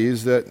lot of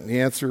these, that the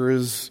answer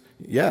is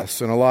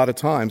yes. And a lot of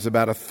times,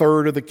 about a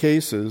third of the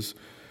cases,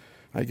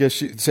 I guess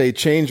you'd say,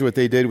 changed what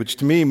they did, which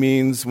to me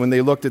means when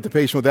they looked at the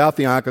patient without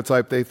the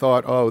Oncotype, they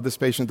thought, oh, this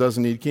patient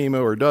doesn't need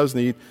chemo or does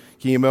need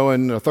chemo.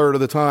 And a third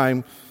of the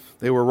time,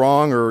 they were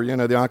wrong, or, the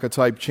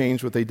Oncotype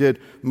changed what they did.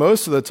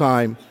 Most of the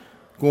time,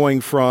 going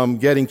from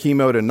getting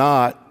chemo to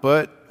not,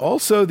 but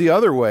also the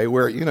other way,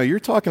 where, you're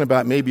talking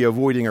about maybe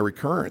avoiding a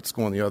recurrence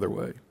going the other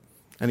way.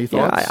 Any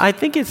thoughts? Yeah, I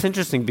think it's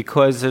interesting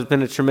because there's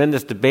been a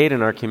tremendous debate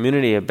in our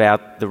community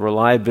about the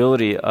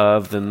reliability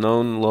of the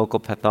known local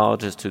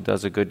pathologist who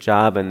does a good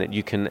job, and that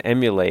you can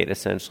emulate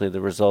essentially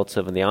the results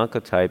of the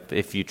Oncotype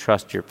if you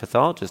trust your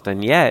pathologist.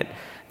 And yet,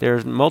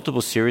 there's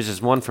multiple series.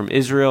 There's one from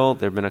Israel.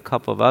 There have been a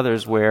couple of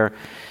others where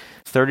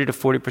 30 to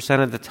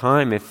 40% of the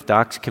time, if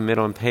docs commit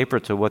on paper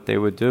to what they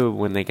would do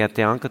when they get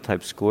the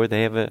Oncotype score,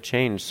 they have a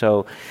change.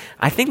 So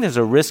I think there's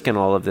a risk in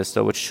all of this,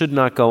 though, which should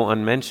not go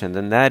unmentioned,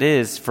 and that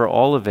is, for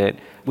all of it,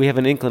 we have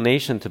an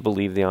inclination to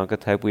believe the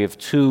Oncotype. We have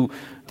 2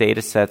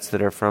 data sets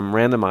that are from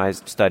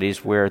randomized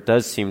studies where it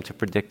does seem to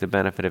predict the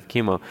benefit of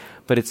chemo,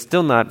 but it's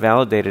still not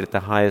validated at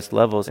the highest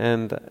levels,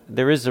 and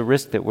there is a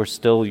risk that we're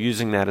still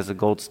using that as a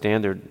gold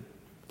standard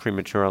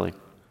prematurely.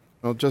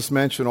 I'll just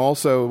mention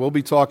also, we'll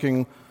be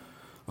talking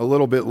a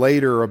little bit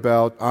later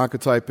about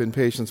Oncotype in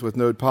patients with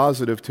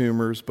node-positive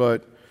tumors,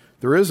 but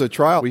there is a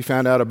trial we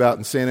found out about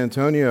in San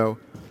Antonio.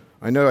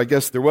 I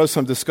guess there was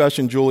some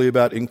discussion, Julie,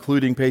 about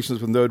including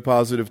patients with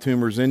node-positive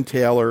tumors in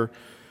Taylor.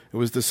 It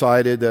was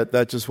decided that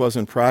that just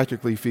wasn't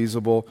practically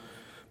feasible.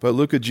 But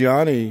Luca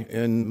Gianni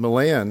in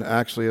Milan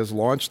actually has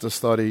launched a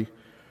study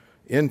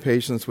in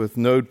patients with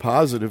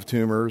node-positive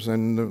tumors,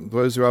 and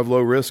those who have low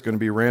risk are going to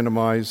be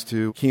randomized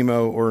to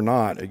chemo or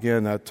not.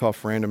 Again, that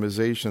tough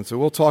randomization. So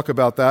we'll talk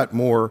about that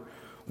more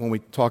when we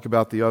talk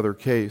about the other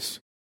case.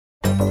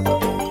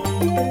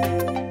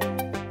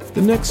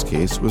 The next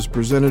case was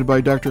presented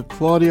by Dr.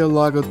 Claudia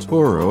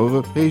Lagatoro of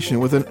a patient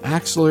with an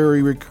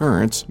axillary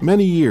recurrence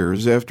many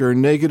years after a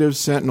negative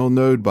sentinel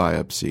node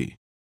biopsy.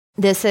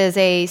 This is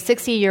a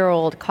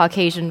 60-year-old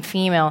Caucasian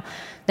female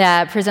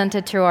that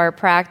presented to our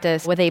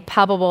practice with a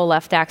palpable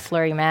left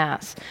axillary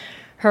mass.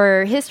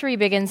 Her history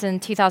begins in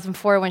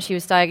 2004 when she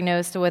was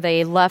diagnosed with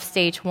a left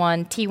stage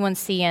 1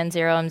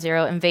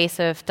 T1CN0M0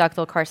 invasive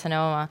ductal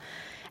carcinoma.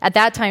 At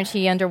that time,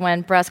 she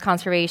underwent breast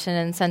conservation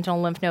and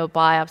sentinel lymph node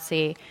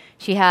biopsy.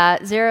 She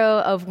had 0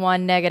 of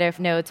 1 negative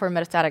nodes for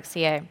metastatic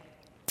CA.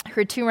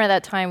 Her tumor at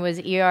that time was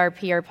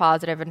ER/PR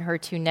positive and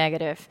HER2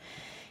 negative.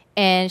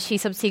 And she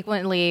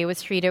subsequently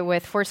was treated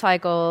with 4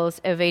 cycles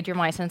of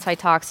adriamycin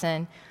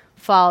Cytoxan,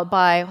 followed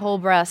by whole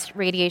breast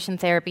radiation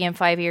therapy and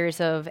 5 years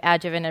of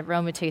adjuvant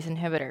aromatase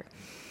inhibitor.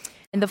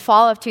 In the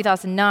fall of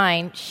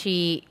 2009,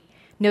 she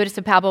noticed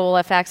a palpable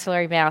left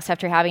axillary mass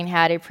after having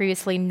had a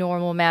previously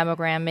normal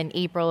mammogram in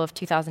April of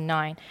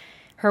 2009.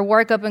 Her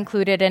workup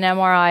included an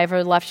MRI of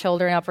her left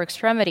shoulder and upper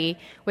extremity,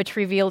 which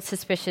revealed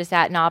suspicious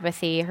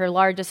adenopathy. Her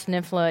largest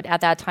lymph node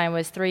at that time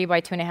was 3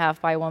 by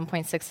 2.5 by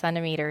 1.6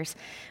 centimeters,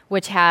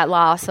 which had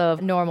loss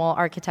of normal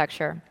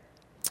architecture.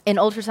 An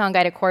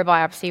ultrasound-guided core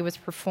biopsy was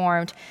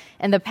performed,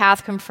 and the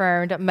path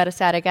confirmed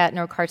metastatic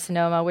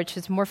adenocarcinoma, which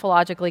is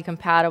morphologically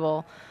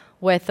compatible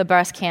with the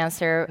breast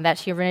cancer that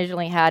she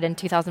originally had in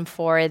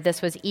 2004.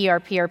 This was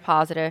ER/PR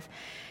positive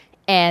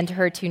and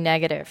HER2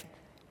 negative.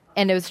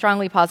 And it was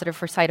strongly positive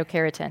for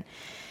cytokeratin.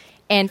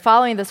 And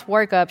following this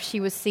workup, she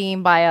was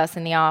seen by us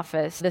in the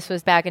office. This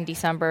was back in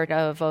December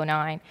of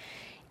 2009.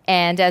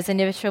 And as an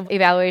initial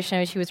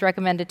evaluation, she was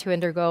recommended to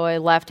undergo a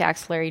left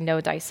axillary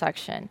node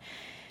dissection.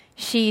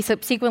 She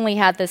subsequently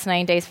had this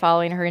 9 days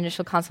following her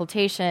initial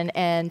consultation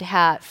and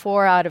had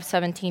 4 out of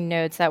 17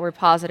 nodes that were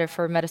positive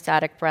for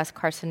metastatic breast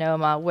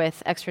carcinoma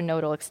with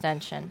extranodal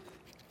extension.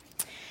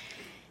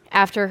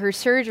 After her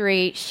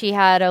surgery, she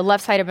had a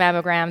left-sided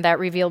mammogram that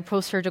revealed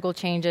post-surgical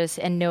changes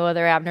and no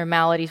other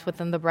abnormalities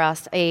within the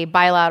breast. A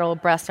bilateral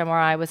breast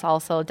MRI was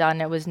also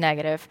done. It was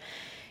negative.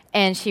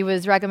 And she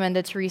was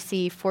recommended to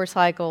receive 4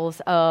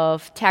 cycles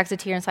of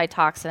Taxotere and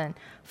Cytoxan,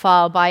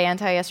 followed by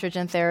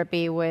anti-estrogen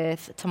therapy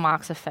with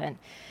tamoxifen.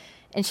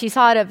 And she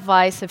sought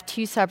advice of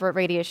 2 separate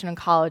radiation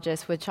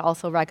oncologists, which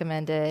also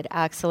recommended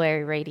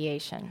axillary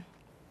radiation.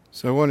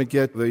 So I want to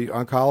get the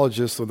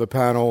oncologist or the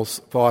panel's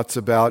thoughts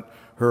about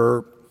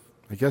her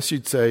I guess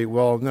you'd say,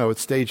 well, no,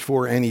 it's stage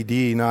 4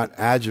 NED, not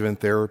adjuvant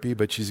therapy,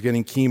 but she's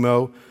getting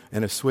chemo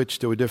and a switch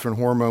to a different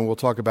hormone. We'll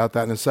talk about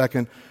that in a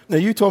second. Now,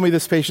 you told me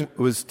this patient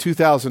was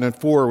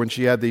 2004 when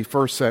she had the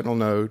first sentinel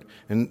node,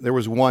 and there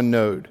was one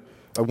node,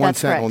 one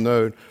sentinel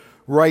node.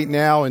 Right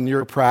now in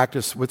your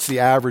practice, what's the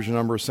average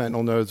number of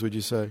sentinel nodes, would you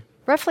say?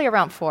 Roughly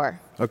around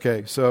 4.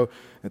 Okay, so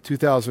in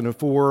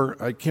 2004,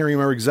 I can't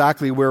remember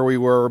exactly where we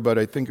were, but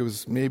I think it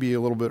was maybe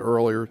a little bit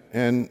earlier.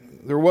 And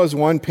there was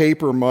one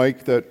paper,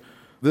 Mike, that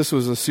this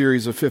was a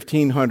series of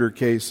 1,500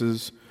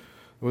 cases.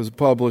 It was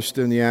published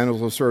in the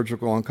Annals of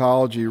Surgical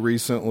Oncology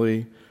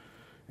recently,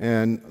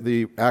 and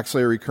the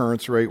axillary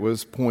recurrence rate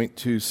was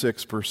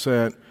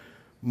 0.26%.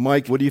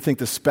 Mike, what do you think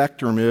the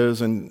spectrum is,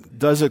 and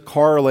does it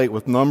correlate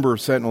with number of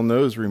sentinel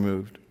nodes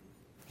removed?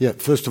 Yeah,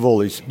 first of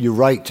all, you're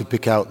right to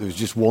pick out there's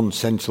just one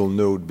sentinel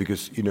node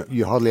because,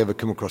 you hardly ever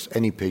come across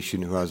any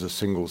patient who has a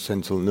single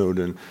sentinel node.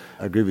 And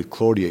I agree with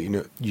Claudia,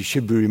 you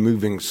should be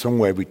removing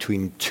somewhere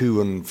between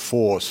 2 and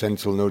 4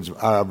 sentinel nodes.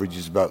 Our average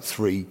is about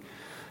 3.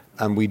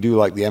 And we do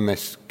like the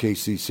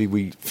MSKCC.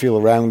 We feel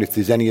around if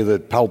there's any other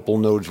palpable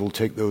nodes, we'll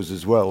take those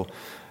as well.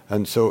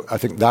 And so I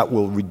think that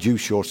will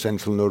reduce your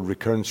sentinel node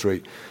recurrence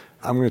rate.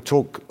 I'm going to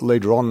talk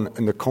later on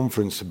in the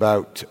conference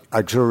about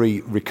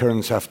axillary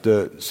recurrence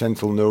after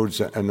sentinel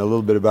nodes and a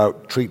little bit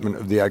about treatment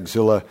of the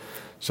axilla.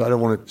 So I don't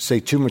want to say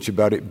too much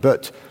about it.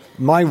 But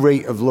my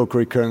rate of local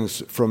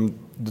recurrence from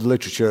the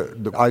literature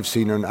that I've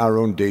seen and our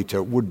own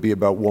data would be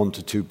about 1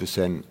 to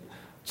 2%.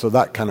 So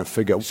that kind of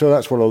figure. So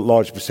that's what a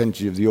large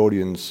percentage of the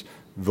audience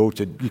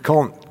voted. You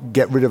can't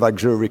get rid of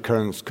axillary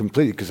recurrence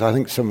completely because I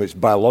think some of it's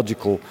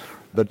biological,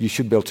 but you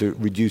should be able to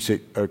reduce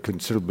it at a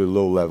considerably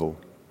low level.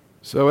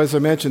 So as I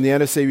mentioned, the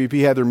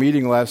NSABP had their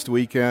meeting last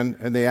weekend,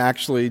 and they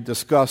actually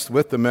discussed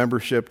with the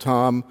membership,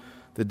 Tom,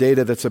 the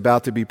data that's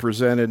about to be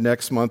presented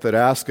next month at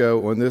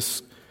ASCO on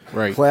this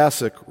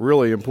classic,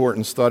 really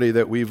important study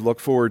that we've looked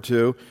forward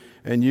to.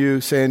 And you,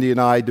 Sandy, and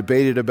I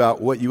debated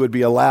about what you would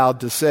be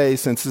allowed to say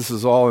since this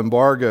is all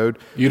embargoed.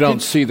 You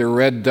don't see the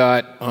red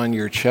dot on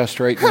your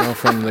chest right now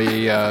from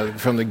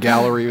the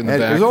gallery in the back.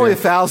 There's only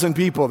 1,000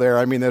 people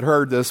there, that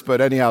heard this, but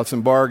anyhow, it's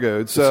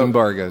embargoed. So it's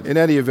embargoed. In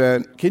any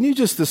event, can you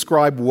just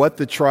describe what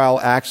the trial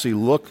actually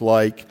looked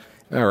like?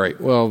 All right.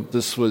 Well,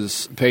 this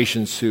was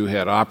patients who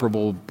had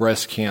operable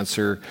breast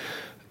cancer,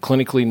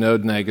 clinically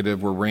node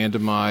negative, were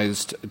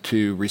randomized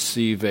to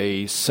receive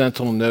a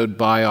sentinel node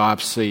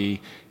biopsy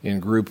in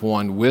Group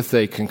 1 with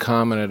a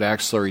concomitant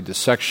axillary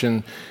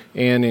dissection,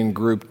 and in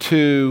Group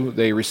 2,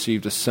 they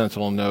received a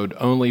sentinel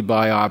node-only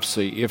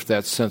biopsy if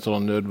that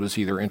sentinel node was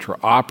either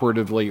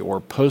intraoperatively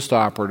or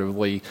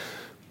postoperatively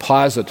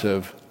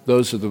positive.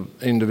 Those are the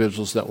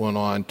individuals that went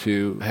on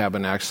to have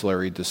an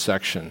axillary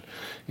dissection.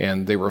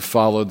 And they were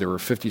followed. There were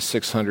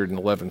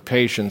 5,611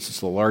 patients. It's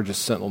the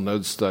largest sentinel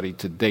node study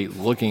to date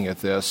looking at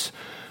this,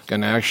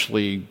 and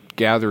actually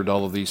gathered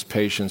all of these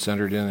patients,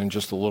 entered in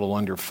just a little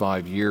under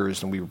 5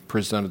 years, and we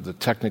presented the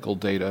technical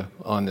data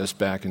on this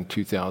back in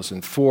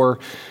 2004.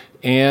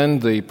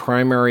 And the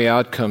primary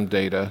outcome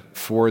data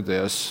for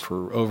this,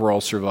 for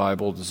overall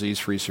survival,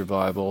 disease-free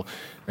survival,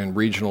 and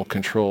regional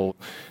control.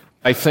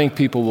 I think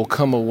people will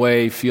come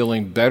away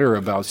feeling better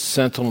about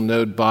sentinel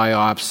node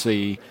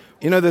biopsy.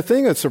 The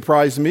thing that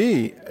surprised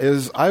me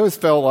is I always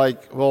felt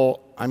like,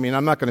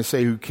 I'm not going to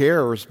say who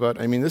cares, but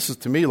this is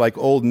to me like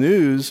old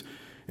news.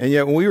 And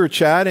yet when we were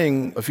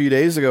chatting a few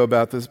days ago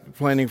about this,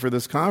 planning for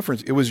this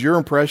conference, it was your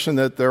impression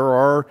that there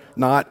are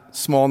not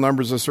small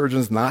numbers of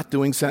surgeons not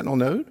doing sentinel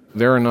node?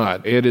 There are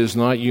not. It is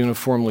not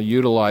uniformly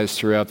utilized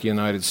throughout the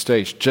United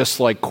States,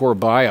 just like core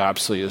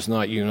biopsy is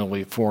not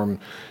uniform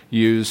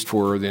used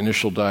for the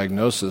initial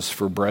diagnosis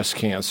for breast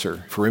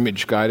cancer, for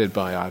image-guided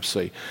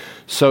biopsy.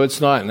 So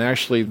it's not, and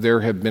actually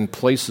there have been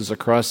places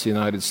across the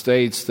United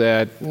States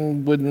that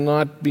would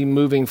not be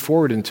moving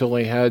forward until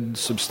they had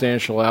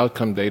substantial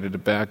outcome data to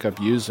back up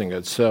using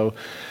it. So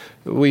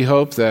we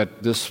hope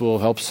that this will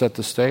help set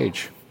the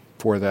stage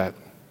for that.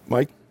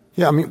 Mike?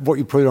 Yeah, what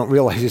you probably don't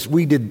realize is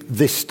we did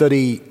this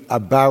study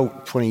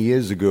about 20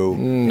 years ago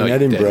in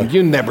Edinburgh.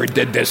 You never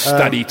did this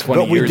study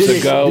 20 years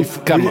ago.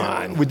 Come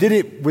on. We did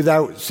it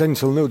without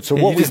sentinel node. So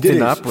what we did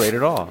didn't operate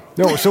at all.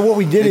 No, so what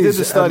we did is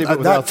the study,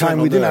 at that time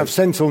we didn't have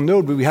sentinel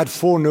node, but we had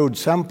 4 node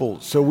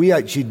samples. So we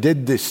actually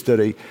did this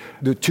study,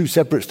 the 2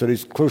 separate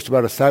studies, close to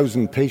about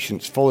 1,000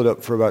 patients, followed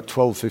up for about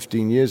 12,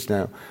 15 years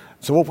now.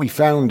 So what we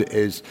found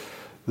is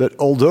that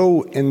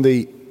although in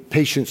the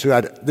patients who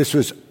had, this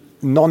was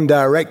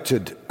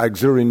non-directed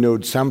axillary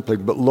node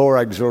sampling, but lower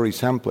axillary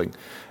sampling,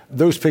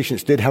 those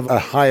patients did have a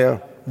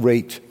higher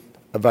rate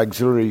of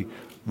axillary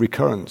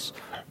recurrence.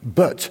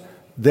 But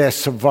their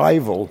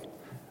survival,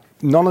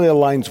 none of their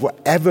lines were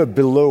ever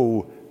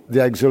below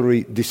the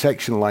axillary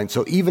dissection line.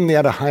 So even they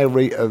had a higher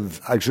rate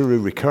of axillary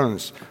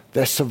recurrence,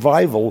 their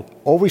survival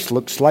always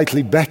looked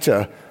slightly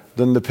better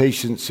than the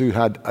patients who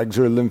had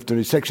axillary lymph node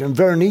dissection. And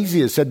Veronese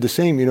has said the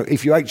same.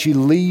 If you actually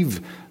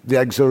leave the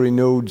axillary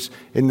nodes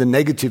in the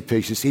negative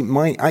patients, it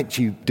might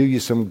actually do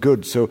you some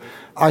good. So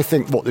I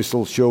think what this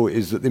will show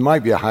is that there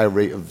might be a higher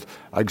rate of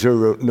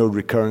axillary node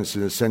recurrence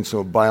in a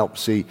sentinel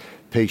biopsy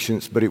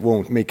patients, but it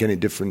won't make any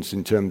difference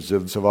in terms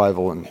of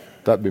survival, and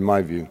that'd be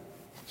my view.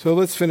 So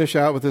let's finish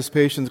out with this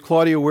patient.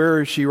 Claudia,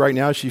 where is she right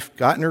now? She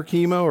gotten her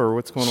chemo, or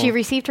what's going on? She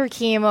received her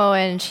chemo,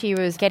 and she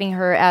was getting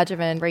her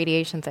adjuvant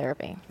radiation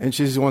therapy. And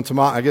she's on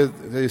I guess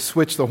they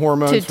switched the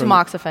hormones to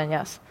tamoxifen,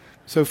 yes.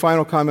 So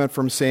final comment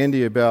from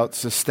Sandy about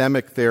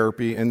systemic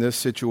therapy in this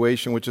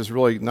situation, which is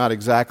really not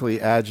exactly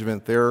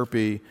adjuvant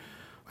therapy.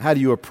 How do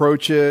you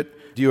approach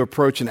it? Do you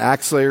approach an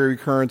axillary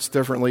recurrence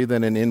differently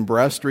than an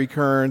in-breast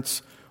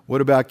recurrence?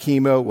 What about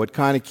chemo? What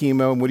kind of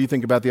chemo? And what do you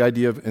think about the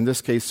idea of, in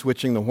this case,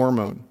 switching the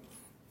hormone?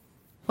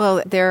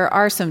 Well, there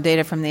are some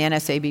data from the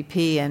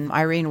NSABP, and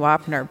Irene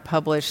Wapner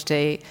published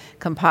a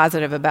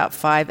composite of about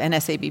 5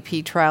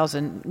 NSABP trials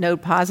in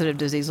node-positive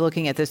disease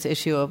looking at this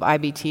issue of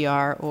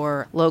IBTR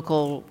or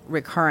local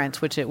recurrence,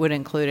 which it would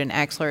include an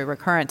axillary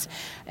recurrence.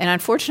 And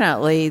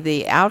unfortunately,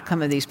 the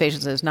outcome of these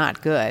patients is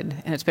not good,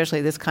 and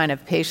especially this kind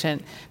of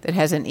patient that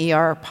has an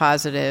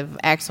ER-positive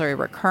axillary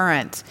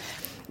recurrence.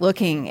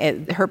 Looking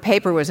at her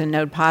paper was in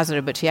node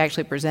positive, but she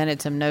actually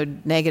presented some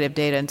node negative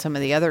data in some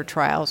of the other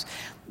trials.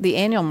 The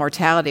annual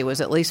mortality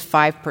was at least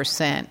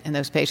 5% in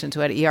those patients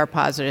who had ER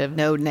positive,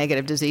 node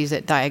negative disease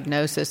at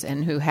diagnosis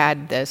and who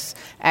had this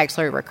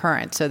axillary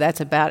recurrence. So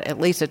that's about at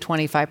least a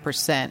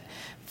 25%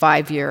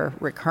 5-year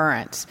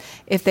recurrence.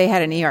 If they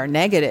had an ER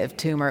negative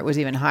tumor, it was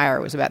even higher.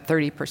 It was about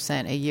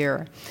 30% a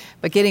year.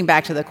 But getting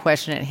back to the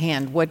question at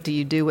hand, what do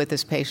you do with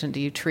this patient? Do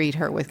you treat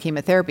her with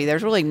chemotherapy?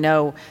 There's really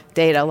no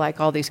data like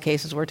all these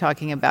cases we're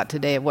talking about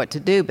today of what to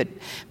do, but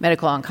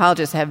medical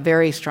oncologists have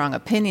very strong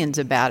opinions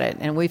about it.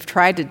 And we've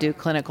tried to do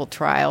clinical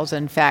trials.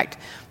 In fact,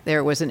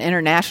 there was an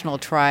international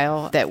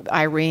trial that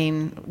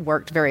Irene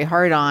worked very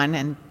hard on,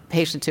 and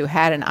patients who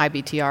had an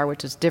IBTR,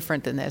 which is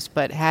different than this,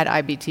 but had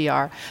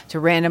IBTR, to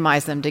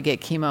randomize them to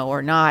get chemo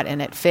or not,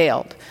 and it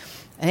failed.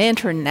 An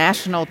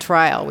international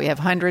trial, we have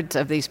hundreds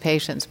of these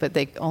patients, but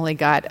they only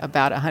got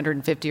about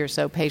 150 or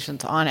so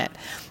patients on it.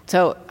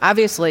 So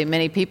obviously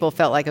many people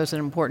felt like it was an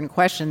important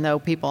question, though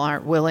people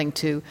aren't willing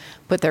to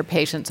put their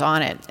patients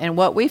on it. And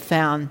what we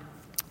found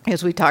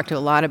is we talked to a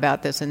lot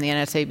about this in the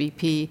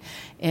NSABP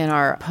in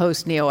our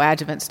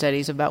post-neoadjuvant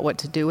studies about what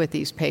to do with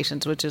these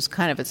patients, which is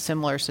kind of a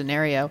similar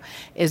scenario,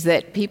 is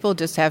that people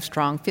just have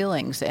strong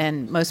feelings,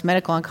 and most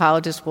medical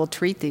oncologists will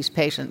treat these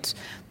patients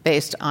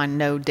based on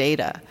no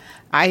data.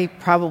 I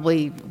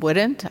probably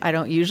wouldn't. I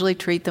don't usually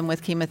treat them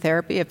with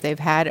chemotherapy if they've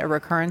had a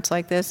recurrence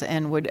like this,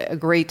 and would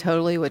agree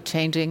totally with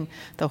changing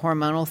the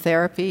hormonal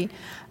therapy.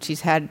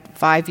 She's had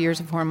 5 years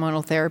of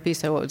hormonal therapy,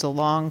 so it was a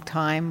long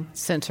time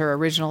since her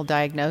original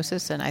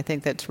diagnosis, and I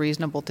think that's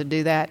reasonable to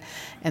do that.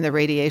 And the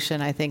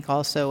radiation, I think,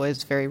 also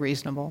is very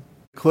reasonable.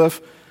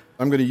 Cliff,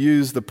 I'm going to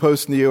use the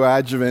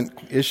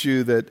post-neoadjuvant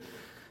issue that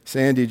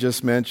Sandy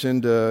just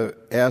mentioned to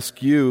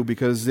ask you,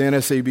 because the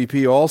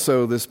NSABP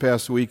also this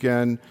past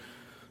weekend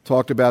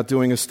talked about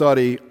doing a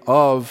study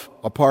of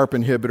a PARP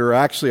inhibitor.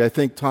 Actually, I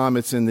think, Tom,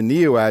 it's in the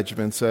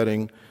neoadjuvant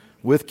setting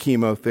with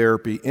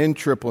chemotherapy in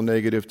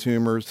triple-negative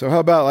tumors. So how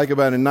about a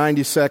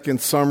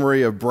 90-second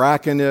summary of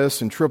BRCA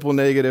and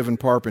triple-negative and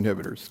PARP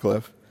inhibitors,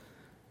 Cliff?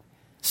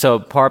 So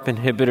PARP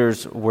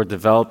inhibitors were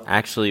developed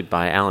actually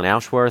by Alan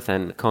Ashworth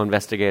and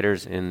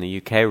co-investigators in the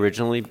UK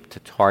originally to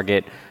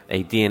target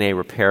a DNA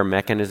repair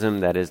mechanism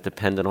that is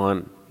dependent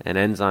on an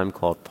enzyme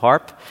called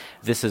PARP.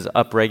 This is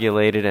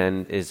upregulated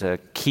and is a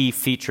key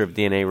feature of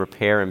DNA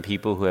repair in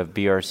people who have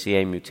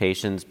BRCA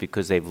mutations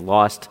because they've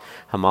lost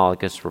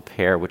homologous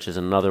repair, which is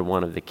another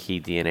one of the key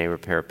DNA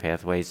repair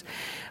pathways.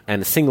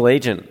 And a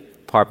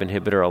single-agent PARP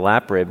inhibitor,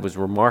 olaparib, was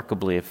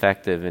remarkably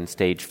effective in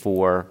stage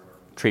 4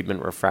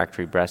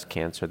 treatment-refractory breast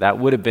cancer. That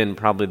would have been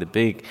probably the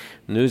big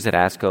news at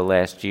ASCO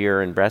last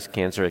year in breast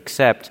cancer,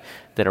 except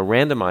that a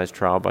randomized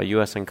trial by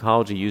US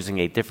Oncology using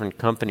a different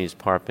company's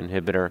PARP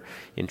inhibitor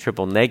in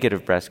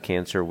triple-negative breast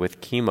cancer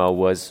with chemo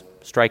was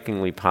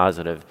strikingly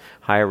positive,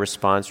 higher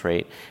response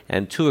rate,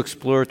 and 2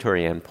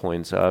 exploratory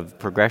endpoints of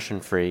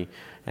progression-free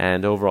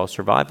and overall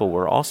survival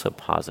were also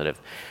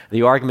positive.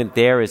 The argument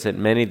there is that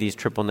many of these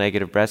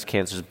triple-negative breast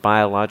cancers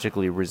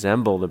biologically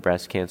resemble the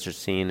breast cancer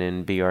seen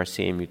in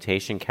BRCA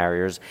mutation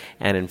carriers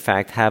and in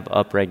fact have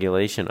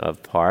upregulation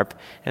of PARP,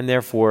 and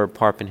therefore a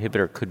PARP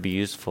inhibitor could be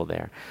useful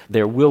there.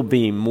 There will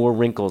be more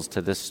wrinkles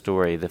to this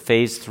story. The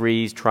phase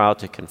 3 trial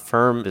to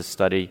confirm this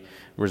study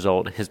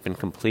result has been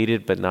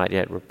completed but not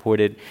yet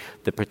reported.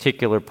 The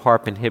particular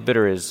PARP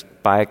inhibitor is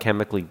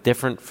biochemically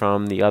different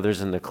from the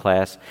others in the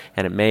class,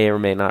 and it may or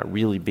may not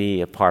really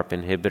be a PARP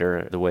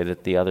inhibitor the way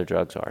that the other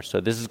drugs are.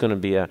 So this is going to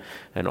be an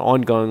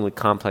ongoingly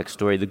complex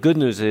story. The good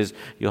news is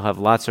you'll have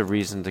lots of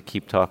reason to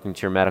keep talking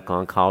to your medical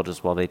oncologist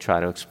while they try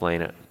to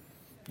explain it.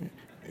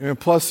 And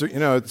plus,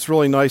 it's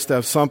really nice to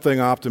have something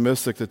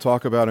optimistic to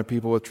talk about in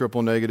people with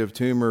triple-negative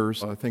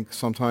tumors. I think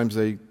sometimes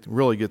they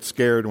really get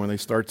scared when they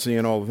start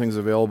seeing all the things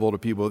available to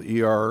people with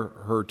ER,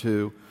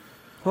 HER2.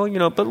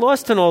 Well, but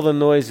lost in all the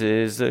noise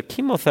is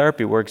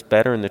chemotherapy works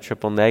better in the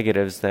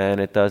triple-negatives than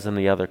it does in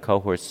the other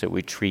cohorts that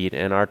we treat.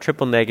 And our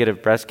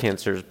triple-negative breast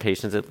cancer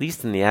patients, at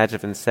least in the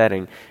adjuvant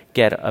setting,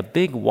 get a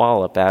big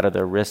wallop out of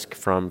their risk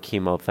from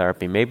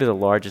chemotherapy, maybe the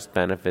largest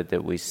benefit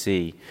that we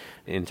see.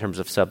 in terms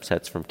of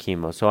subsets from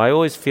chemo. So I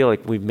always feel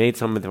like we've made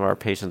some of our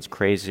patients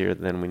crazier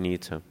than we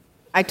need to.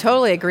 I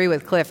totally agree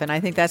with Cliff, and I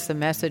think that's the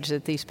message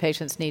that these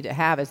patients need to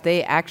have, is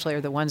they actually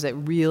are the ones that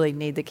really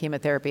need the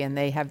chemotherapy and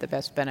they have the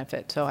best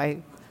benefit. So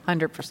I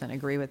 100%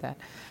 agree with that.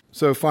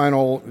 So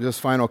final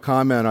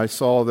comment, I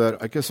saw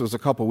that, I guess it was a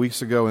couple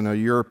weeks ago in a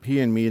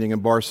European meeting in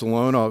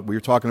Barcelona, we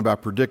were talking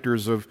about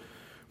predictors of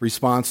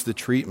response to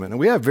treatment. And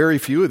we have very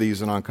few of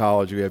these in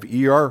oncology. We have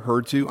ER,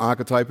 HER2,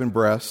 oncotype in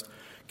breast,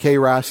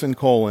 KRAS in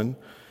colon,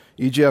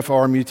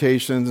 EGFR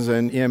mutations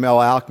and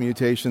EML-ALK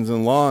mutations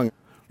in lung.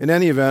 In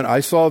any event,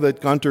 I saw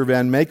that Gunter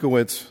van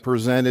Makewitz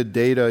presented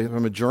data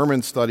from a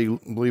German study,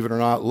 believe it or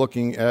not,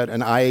 looking at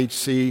an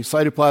IHC,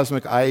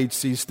 cytoplasmic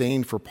IHC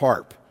stain for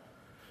PARP.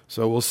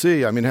 So we'll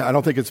see. I mean, I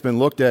don't think it's been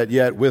looked at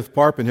yet with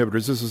PARP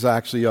inhibitors. This is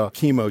actually a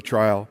chemo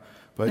trial.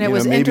 But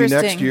maybe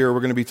next year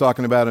we're going to be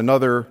talking about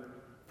another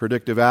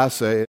predictive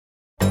assay.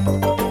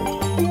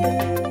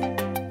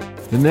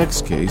 The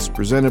next case,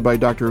 presented by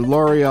Dr.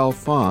 Laurie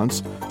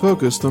Alphonse,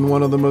 focused on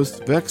one of the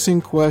most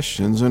vexing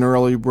questions in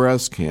early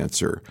breast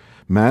cancer: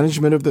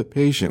 management of the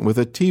patient with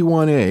a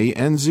T1A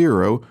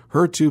N0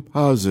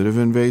 HER2-positive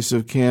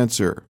invasive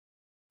cancer.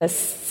 A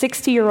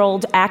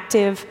 60-year-old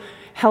active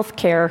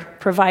healthcare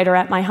provider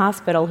at my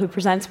hospital who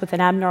presents with an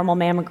abnormal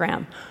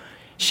mammogram.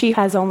 She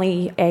has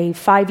only a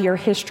 5-year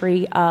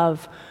history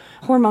of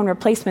hormone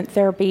replacement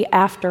therapy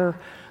after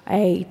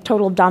a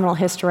total abdominal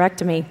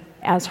hysterectomy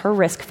as her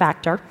risk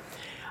factor.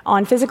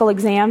 On physical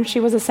exam, she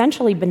was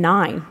essentially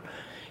benign.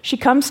 She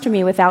comes to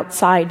me with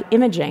outside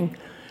imaging,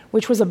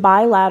 which was a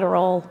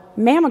bilateral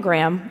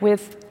mammogram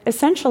with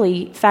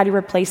essentially fatty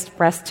replaced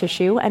breast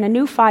tissue and a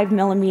new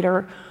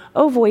 5-millimeter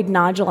ovoid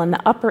nodule in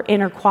the upper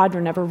inner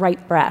quadrant of her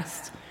right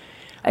breast.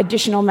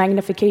 Additional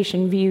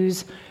magnification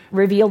views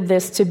revealed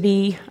this to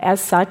be as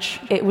such.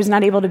 It was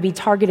not able to be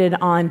targeted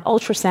on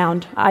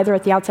ultrasound, either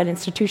at the outside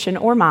institution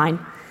or mine.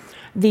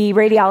 The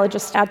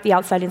radiologist at the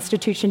outside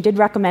institution did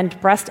recommend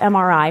breast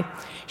MRI.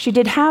 She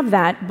did have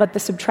that, but the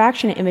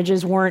subtraction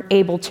images weren't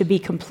able to be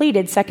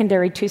completed,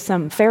 secondary to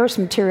some ferrous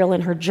material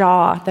in her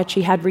jaw that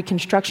she had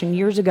reconstruction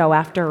years ago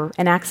after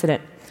an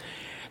accident.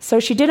 So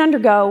she did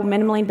undergo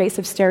minimally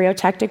invasive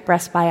stereotactic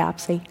breast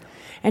biopsy,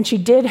 and she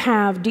did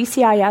have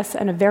DCIS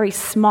and a very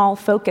small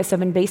focus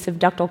of invasive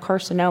ductal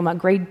carcinoma,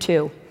 grade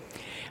 2.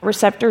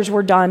 Receptors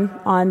were done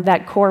on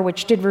that core,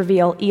 which did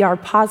reveal ER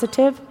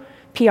positive,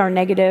 PR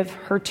negative,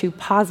 HER2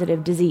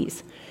 positive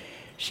disease.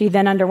 She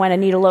then underwent a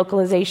needle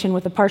localization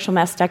with a partial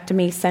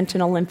mastectomy,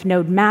 sentinel lymph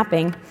node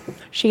mapping.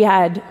 She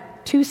had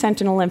 2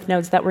 sentinel lymph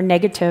nodes that were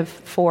negative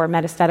for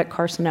metastatic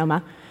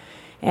carcinoma,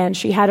 and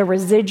she had a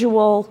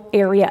residual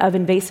area of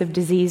invasive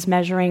disease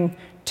measuring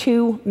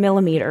 2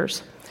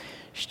 millimeters.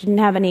 She didn't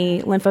have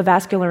any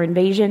lymphovascular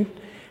invasion,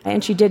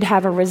 and she did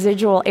have a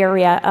residual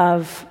area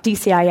of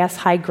DCIS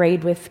high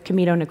grade with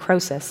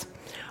chemotonecrosis.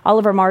 All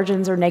of our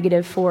margins are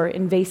negative for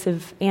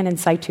invasive and in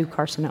situ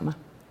carcinoma.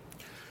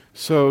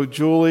 So,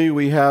 Julie,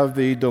 we have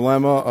the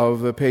dilemma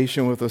of the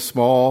patient with a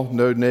small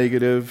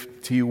node-negative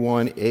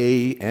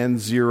T1A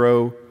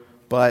N0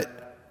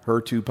 but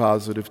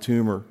HER2-positive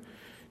tumor.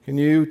 Can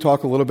you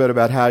talk a little bit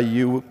about how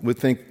you would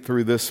think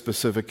through this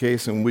specific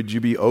case, and would you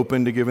be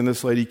open to giving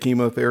this lady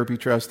chemotherapy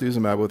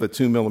trastuzumab with a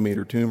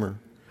 2-millimeter tumor?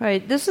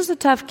 Right. This is a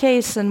tough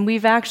case, and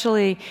we've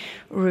actually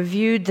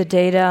reviewed the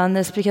data on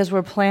this because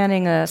we're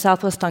planning a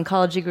Southwest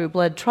Oncology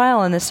Group-led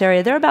trial in this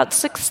area. There are about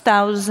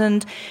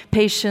 6,000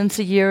 patients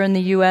a year in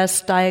the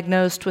U.S.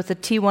 diagnosed with a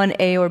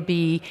T1A or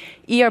B,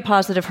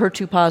 ER-positive,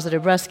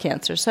 HER2-positive breast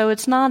cancer. So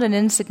it's not an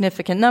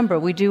insignificant number.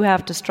 We do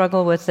have to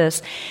struggle with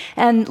this.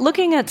 And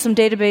looking at some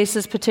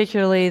databases,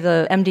 particularly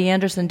the MD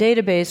Anderson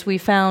database, we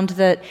found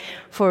that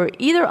for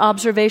either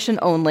observation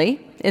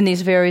only, in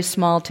these very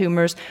small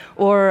tumors,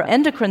 or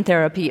endocrine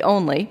therapy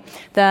only,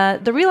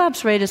 that the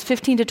relapse rate is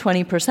 15 to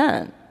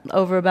 20%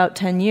 over about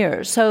 10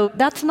 years. So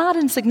that's not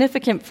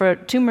insignificant for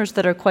tumors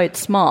that are quite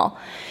small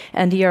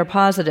and ER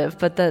positive,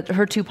 but the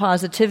HER2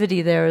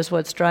 positivity there is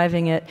what's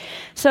driving it.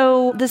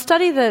 So the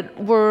study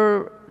that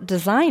we're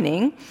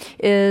designing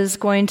is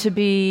going to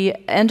be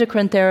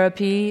endocrine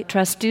therapy,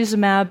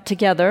 trastuzumab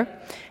together,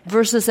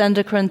 versus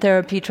endocrine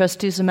therapy,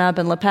 trastuzumab,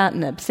 and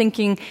lapatinib,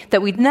 thinking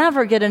that we'd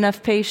never get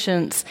enough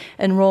patients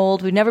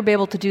enrolled, we'd never be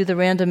able to do the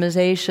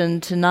randomization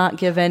to not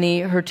give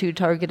any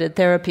HER2-targeted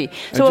therapy.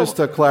 And so, just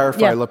to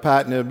clarify,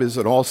 lapatinib is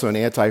also an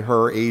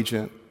anti-HER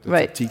agent,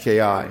 right. A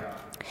TKI.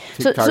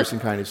 Tyrosine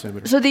kinase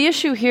inhibitor. So the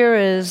issue here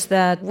is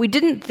that we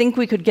didn't think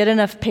we could get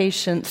enough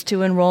patients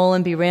to enroll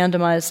and be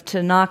randomized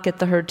to not get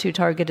the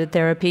HER2-targeted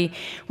therapy.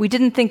 We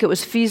didn't think it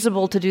was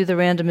feasible to do the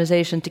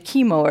randomization to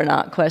chemo or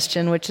not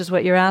question, which is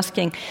what you're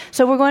asking.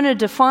 So we're going to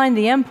define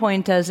the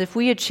endpoint as if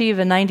we achieve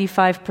a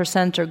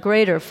 95% or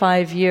greater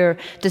 5-year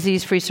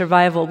disease-free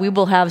survival, we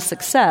will have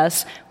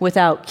success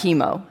without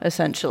chemo,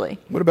 essentially.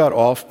 What about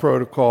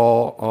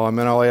off-protocol? And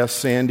I'll ask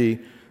Sandy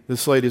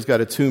This lady's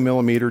got a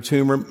 2-millimeter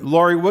tumor.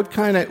 Laurie,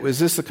 is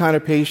this the kind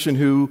of patient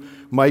who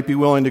might be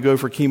willing to go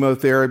for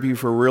chemotherapy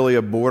for really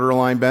a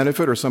borderline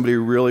benefit, or somebody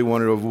who really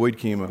wanted to avoid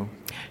chemo?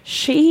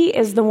 She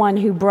is the one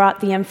who brought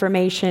the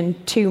information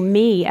to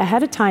me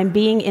ahead of time,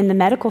 being in the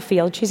medical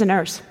field. She's a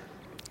nurse.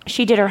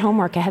 She did her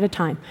homework ahead of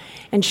time,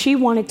 and she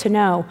wanted to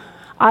know,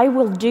 I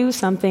will do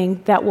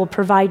something that will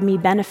provide me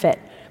benefit,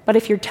 but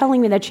if you're telling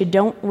me that you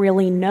don't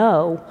really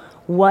know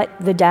what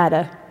the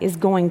data is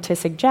going to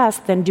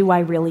suggest, then do I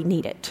really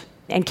need it?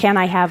 And can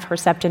I have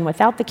Herceptin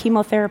without the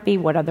chemotherapy?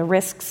 What are the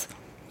risks?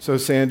 So,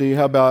 Sandy,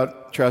 how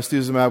about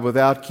trastuzumab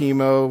without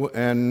chemo?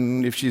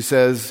 And if she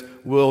says,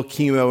 will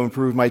chemo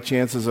improve my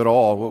chances at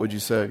all, what would you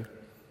say?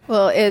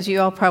 Well, as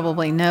you all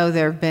probably know,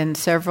 there have been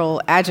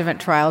several adjuvant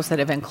trials that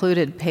have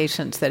included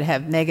patients that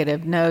have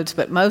negative nodes,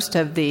 but most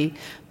of the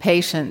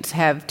patients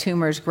have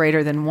tumors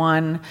greater than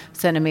 1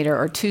 centimeter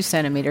or 2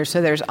 centimeters, so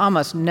there's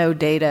almost no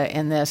data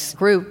in this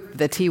group,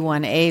 the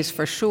T1As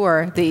for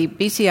sure. The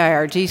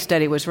BCIRG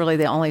study was really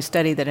the only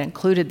study that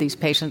included these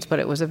patients, but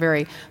it was a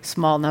very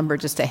small number,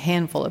 just a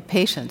handful of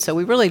patients. So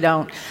we really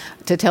don't,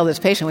 to tell this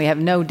patient, we have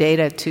no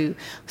data to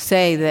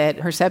say that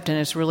Herceptin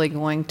is really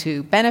going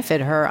to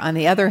benefit her. On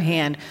the other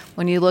hand,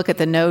 when you look at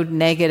the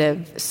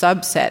node-negative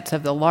subsets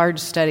of the large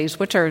studies,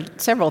 which are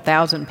several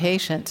thousand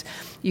patients,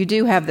 you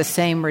do have the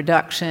same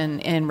reduction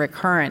in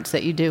recurrence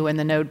that you do in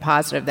the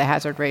node-positive. The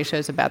hazard ratio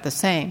is about the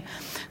same.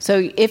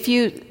 So if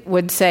you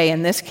would say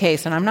in this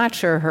case, and I'm not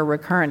sure her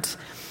recurrence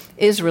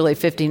is really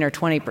 15 or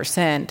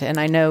 20%, and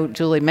I know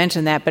Julie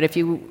mentioned that, but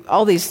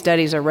all these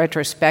studies are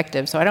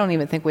retrospective, so I don't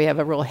even think we have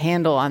a real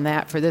handle on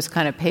that for this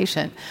kind of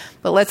patient.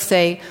 But let's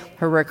say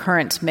her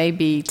recurrence may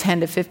be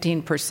 10 to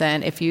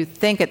 15%. If you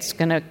think it's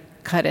going to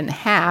cut in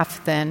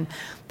half, then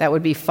that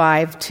would be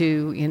 5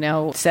 to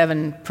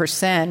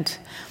 7%.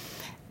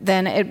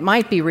 Then it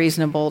might be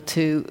reasonable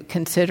to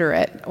consider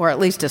it, or at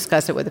least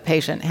discuss it with the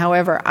patient.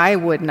 However, I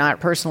would not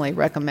personally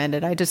recommend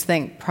it. I just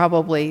think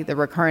probably the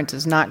recurrence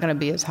is not going to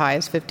be as high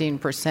as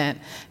 15%,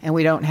 and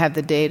we don't have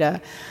the data.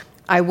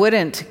 I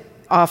wouldn't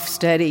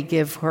off-study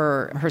give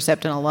her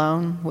Herceptin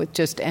alone with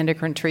just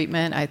endocrine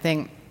treatment. I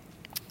think,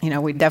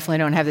 we definitely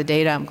don't have the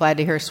data. I'm glad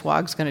to hear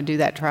SWOG's going to do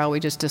that trial. We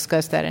just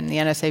discussed that in the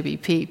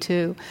NSABP,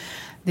 too.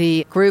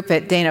 The group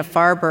at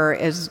Dana-Farber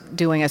is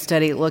doing a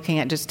study looking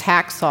at just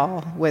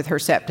Taxol with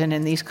Herceptin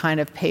in these kind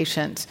of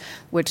patients,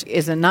 which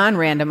is a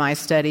non-randomized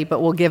study, but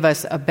will give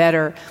us a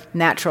better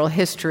natural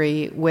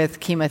history with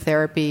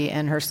chemotherapy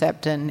and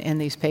Herceptin in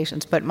these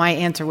patients. But my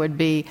answer would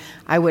be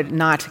I would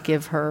not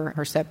give her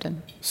Herceptin.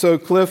 So,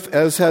 Cliff,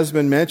 as has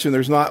been mentioned,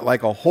 there's not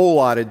like a whole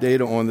lot of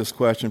data on this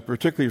question,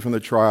 particularly from the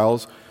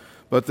trials,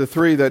 but the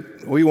three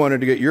that we wanted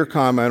to get your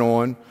comment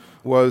on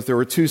was there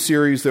were 2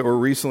 series that were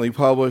recently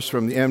published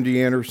from the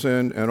MD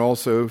Anderson and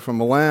also from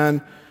Milan.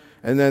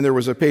 And then there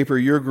was a paper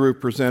your group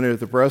presented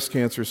at the Breast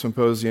Cancer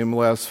Symposium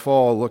last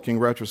fall looking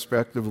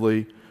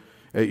retrospectively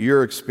at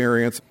your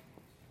experience.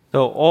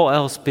 So all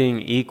else being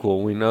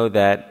equal, we know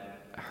that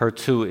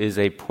HER2 is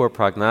a poor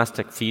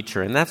prognostic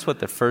feature, and that's what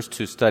the first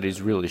 2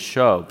 studies really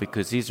show,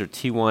 because these are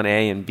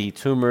T1A and B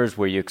tumors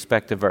where you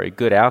expect a very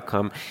good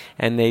outcome,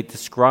 and they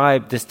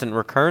describe distant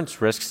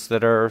recurrence risks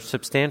that are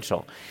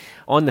substantial.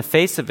 On the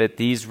face of it,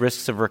 these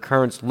risks of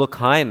recurrence look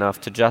high enough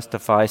to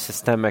justify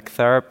systemic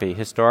therapy.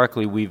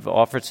 Historically, we've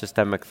offered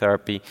systemic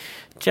therapy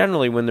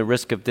generally when the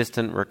risk of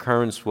distant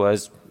recurrence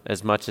was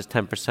as much as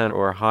 10%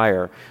 or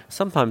higher,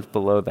 sometimes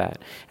below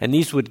that. And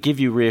these would give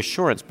you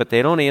reassurance, but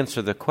they don't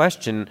answer the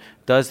question,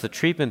 does the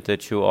treatment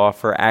that you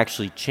offer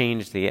actually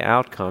change the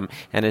outcome?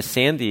 And as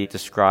Sandy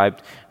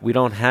described, we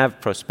don't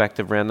have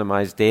prospective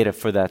randomized data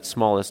for that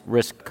smallest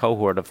risk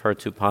cohort of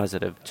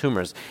HER2-positive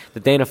tumors. The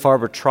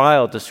Dana-Farber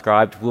trial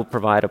described will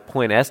provide a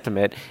point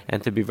estimate,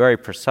 and to be very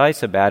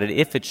precise about it,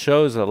 if it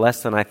shows a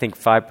less than,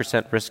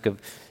 5% risk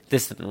of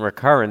distant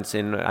recurrence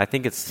in, I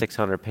think it's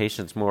 600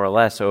 patients more or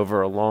less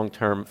over a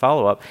long-term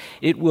follow-up,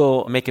 it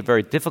will make it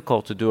very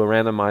difficult to do a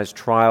randomized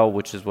trial,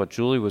 which is what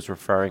Julie was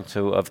referring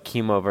to, of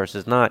chemo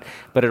versus not.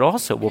 But it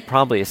also will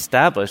probably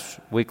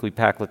establish weekly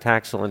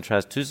paclitaxel and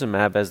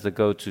trastuzumab as the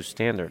go-to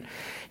standard.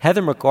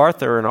 Heather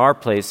MacArthur in our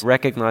place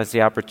recognized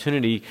the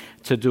opportunity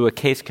to do a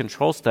case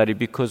control study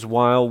because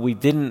while we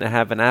didn't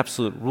have an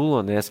absolute rule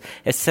on this,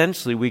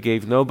 essentially we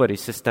gave nobody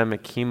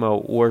systemic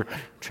chemo or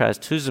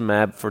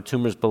trastuzumab for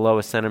tumors below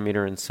a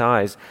centimeter in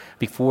size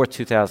before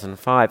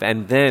 2005.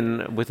 And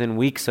then within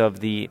weeks of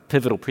the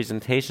pivotal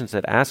presentations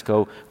at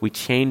ASCO, we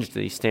changed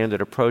the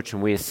standard approach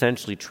and we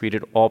essentially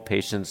treated all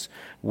patients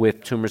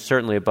with tumors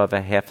certainly above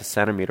a half a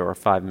centimeter or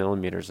 5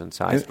 millimeters in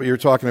size. You're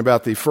talking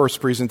about the first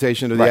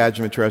presentation of the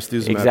adjuvant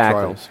trastuzumab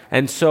trials.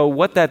 And so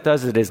what that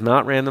does, it is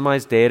not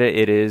randomized data.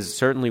 It is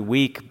certainly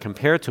weak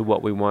compared to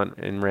what we want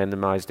in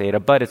randomized data,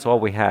 but it's all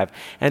we have.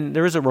 And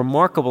there is a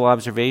remarkable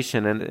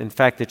observation, and in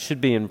fact it should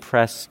be really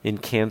impress in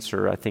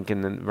cancer, I think,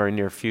 in the very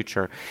near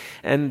future.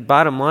 And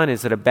bottom line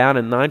is that about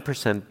a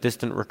 9%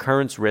 distant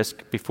recurrence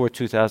risk before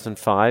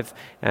 2005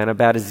 and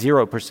about a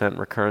 0%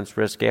 recurrence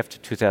risk after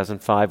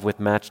 2005 with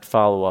matched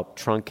follow-up,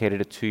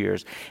 truncated at 2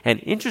 years.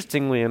 And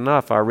interestingly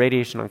enough, our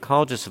radiation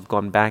oncologists have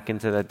gone back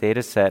into that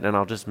data set, and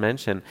I'll just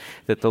mention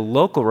that the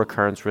local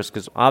recurrence risk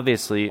is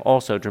obviously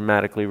also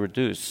dramatically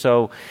reduced.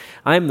 So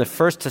I'm the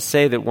first to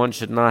say that one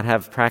should not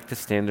have practice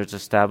standards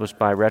established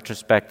by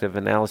retrospective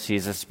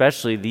analyses,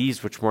 especially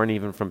these which weren't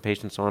even from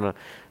patients on a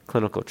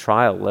clinical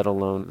trial, let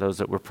alone those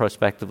that were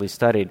prospectively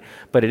studied.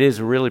 But it is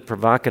a really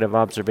provocative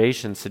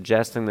observation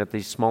suggesting that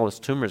these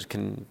smallest tumors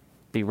can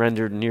be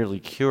rendered nearly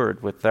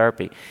cured with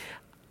therapy.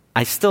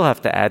 I still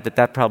have to add that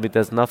that probably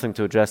does nothing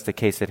to address the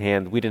case at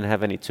hand. We didn't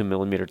have any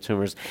 2-millimeter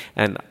tumors,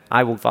 and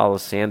I will follow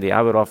Sandy.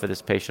 I would offer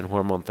this patient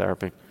hormone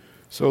therapy.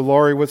 So,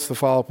 Laurie, what's the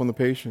follow-up on the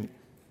patient?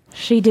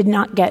 She did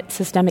not get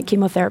systemic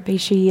chemotherapy.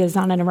 She is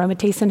on an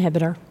aromatase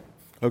inhibitor.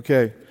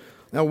 Okay.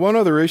 Now, one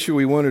other issue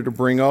we wanted to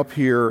bring up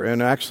here,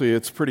 and actually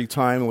it's pretty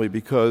timely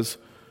because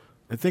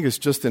I think it's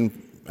just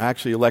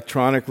actually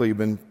electronically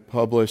been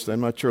published.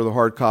 I'm not sure the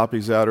hard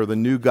copy's out, are the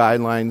new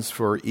guidelines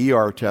for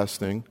ER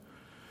testing.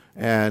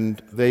 And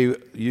they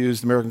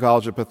used American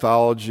College of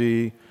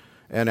Pathology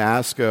and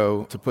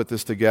ASCO to put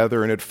this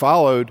together, and it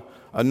followed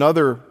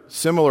another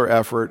similar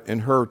effort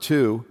in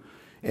HER2.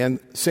 And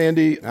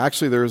Sandy,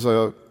 actually there's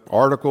an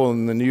article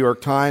in the New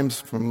York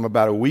Times from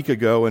about a week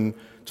ago, and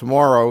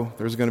tomorrow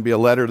there's going to be a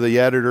letter to the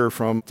editor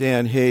from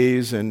Dan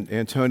Hayes and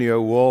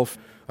Antonio Wolf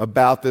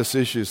about this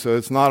issue. So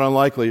it's not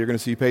unlikely you're going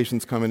to see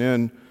patients coming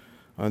in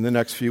the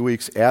next few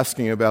weeks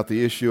asking about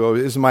the issue of,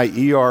 is my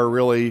ER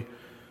really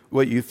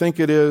what you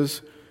think it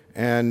is?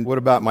 And what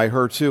about my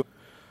HER2?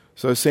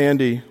 So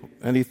Sandy,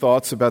 any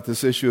thoughts about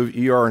this issue of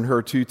ER and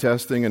HER2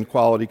 testing and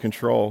quality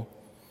control?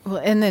 Well,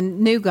 in the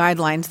new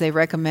guidelines, they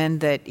recommend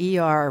that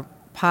ER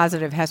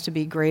positive has to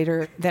be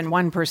greater than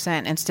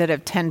 1% instead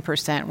of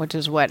 10%, which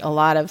is what a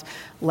lot of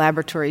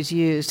laboratories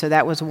use. So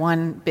that was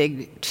one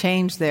big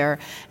change there.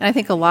 And I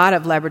think a lot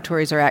of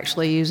laboratories are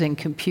actually using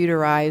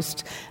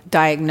computerized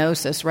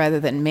diagnosis rather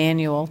than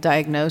manual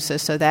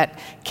diagnosis. So that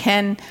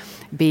can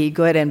be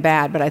good and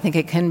bad, but I think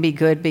it can be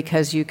good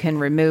because you can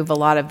remove a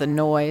lot of the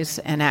noise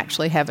and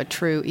actually have a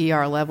true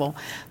ER level.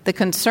 The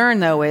concern,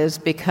 though, is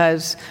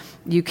because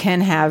you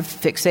can have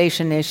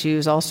fixation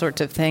issues, all sorts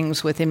of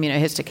things with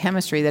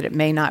immunohistochemistry, that it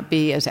may not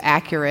be as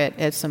accurate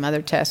as some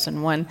other tests.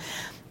 And one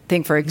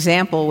thing, for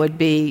example, would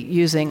be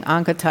using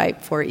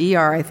Oncotype for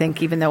ER. I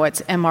think even though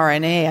it's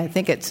mRNA, I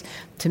think it's,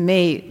 to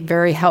me,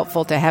 very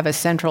helpful to have a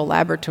central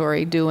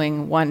laboratory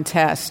doing one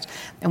test.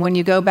 And when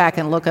you go back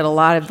and look at a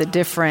lot of the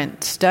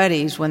different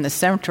studies, when the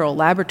central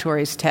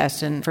laboratories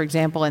test, and for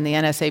example in the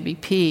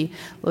NSABP,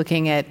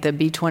 looking at the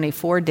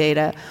B24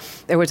 data,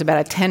 there was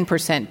about a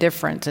 10%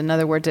 difference. In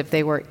other words, if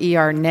they were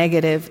ER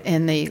negative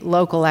in the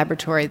local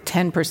laboratory,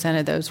 10%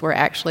 of those were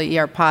actually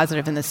ER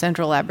positive in the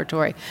central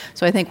laboratory.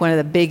 So I think one of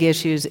the big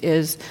issues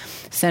is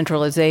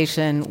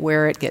centralization,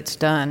 where it gets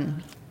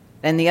done.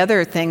 And the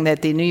other thing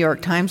that the New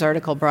York Times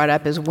article brought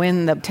up is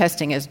when the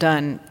testing is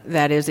done,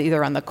 that is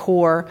either on the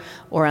core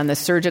or on the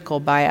surgical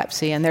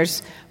biopsy. And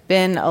there's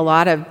been a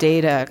lot of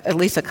data, at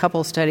least a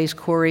couple studies.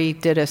 Corey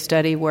did a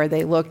study where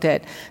they looked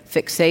at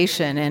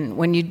fixation. And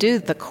when you do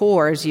the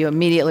cores, you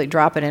immediately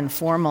drop it in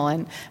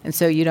formalin. And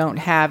so you don't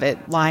have it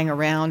lying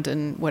around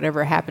and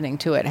whatever happening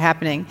to it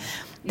happening.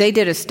 They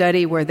did a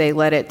study where they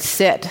let it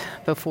sit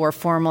before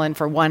formalin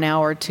for 1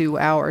 hour, 2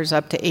 hours,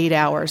 up to 8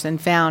 hours,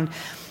 and found,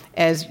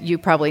 as you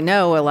probably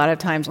know, a lot of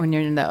times when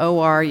you're in the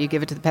OR, you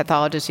give it to the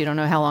pathologist, you don't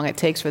know how long it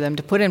takes for them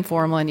to put in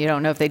formalin, you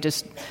don't know if they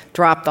just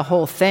drop the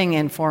whole thing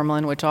in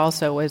formalin, which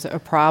also is a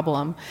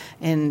problem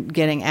in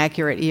getting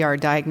accurate ER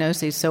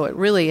diagnoses. So it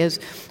really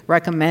is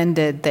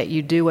recommended that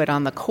you do it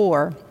on the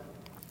core.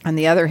 On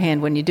the other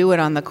hand, when you do it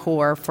on the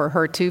core, for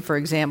HER2, for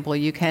example,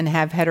 you can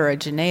have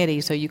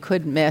heterogeneity, so you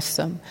could miss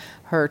some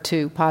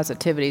HER2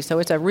 positivity. So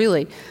it's a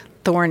really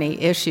thorny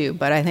issue,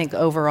 but I think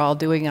overall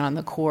doing it on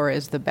the core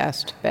is the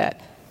best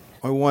bet.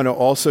 I want to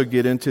also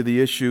get into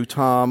the issue,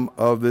 Tom,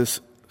 of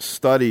this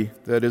study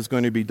that is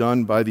going to be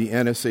done by the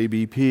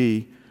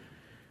NSABP,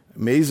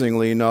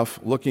 amazingly enough,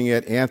 looking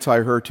at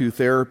anti-HER2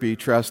 therapy,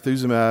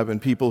 trastuzumab,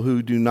 in people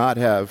who do not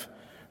have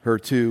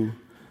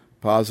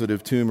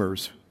HER2-positive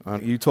tumors.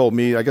 You told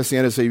me, I guess the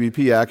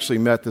NSABP actually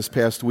met this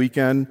past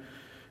weekend,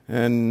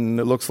 and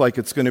it looks like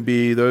it's going to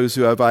be those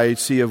who have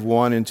IHC of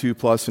 1 and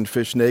 2+ and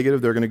FISH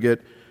negative, they're going to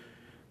get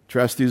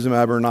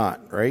trastuzumab or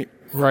not, right?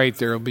 Right.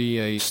 There will be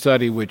a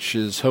study which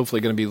is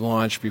hopefully going to be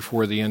launched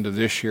before the end of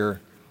this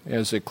year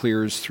as it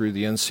clears through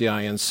the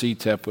NCI and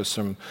CTEP with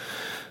some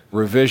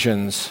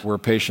revisions where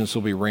patients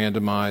will be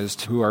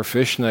randomized who are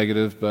FISH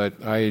negative but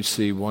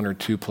IHC 1 or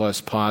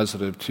 2+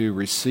 positive to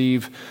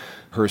receive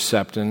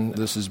Herceptin.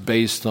 This is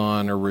based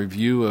on a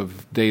review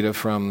of data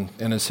from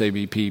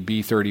NSABP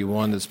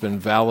B31 that's been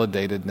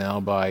validated now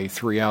by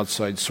 3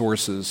 outside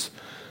sources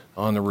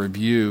on the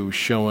review,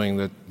 showing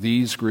that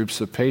these groups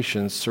of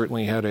patients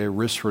certainly had a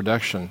risk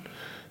reduction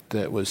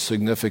that was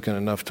significant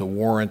enough to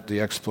warrant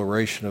the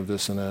exploration of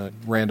this in a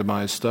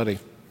randomized study.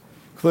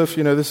 Cliff,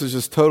 this is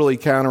just totally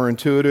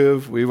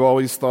counterintuitive. We've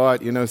always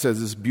thought, it says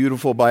this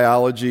beautiful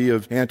biology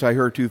of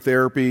anti-HER2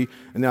 therapy,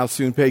 and now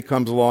Soon-Pei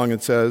comes along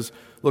and says,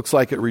 looks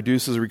like it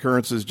reduces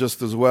recurrences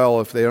just as well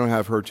if they don't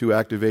have HER2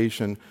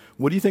 activation.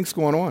 What do you think's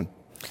going on?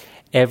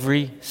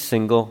 Every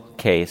single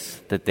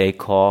case that they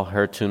call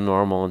HER2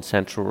 normal in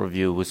central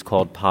review was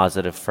called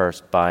positive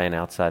first by an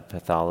outside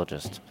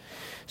pathologist.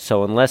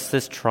 So unless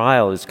this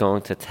trial is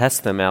going to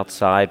test them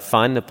outside,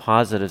 find the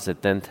positives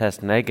that then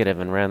test negative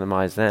and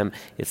randomize them,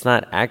 it's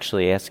not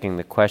actually asking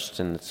the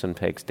question that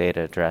Soon-Pei's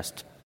data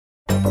addressed.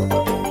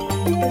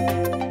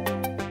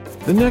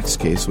 The next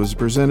case was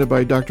presented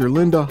by Dr.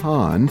 Linda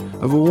Hahn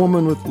of a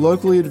woman with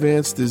locally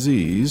advanced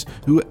disease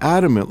who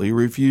adamantly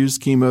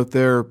refused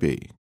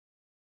chemotherapy.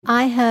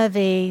 I have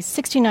a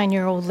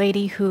 69-year-old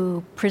lady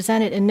who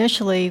presented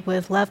initially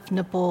with left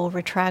nipple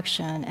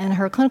retraction, and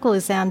her clinical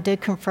exam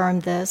did confirm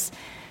this.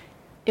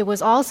 It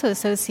was also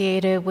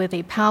associated with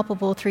a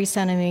palpable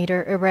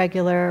 3-centimeter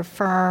irregular,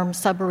 firm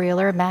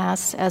subareolar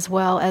mass, as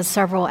well as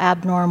several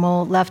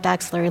abnormal left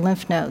axillary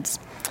lymph nodes.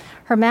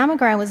 Her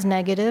mammogram was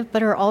negative,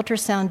 but her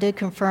ultrasound did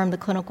confirm the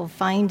clinical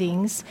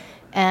findings,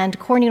 and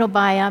corneal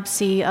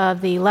biopsy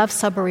of the left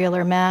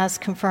subareolar mass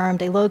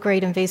confirmed a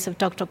low-grade invasive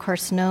ductal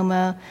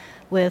carcinoma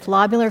with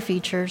lobular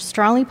features,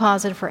 strongly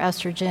positive for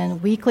estrogen,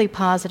 weakly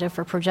positive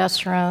for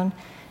progesterone,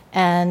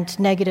 and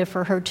negative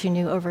for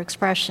HER2/neu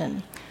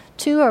overexpression.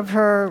 2 of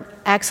her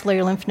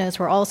axillary lymph nodes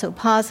were also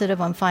positive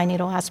on fine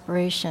needle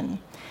aspiration.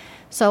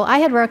 So I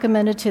had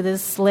recommended to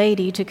this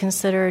lady to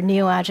consider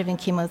neoadjuvant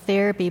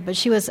chemotherapy, but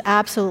she was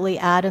absolutely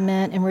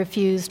adamant and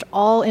refused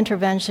all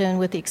intervention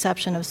with the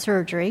exception of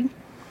surgery.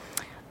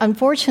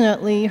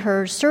 Unfortunately,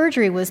 her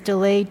surgery was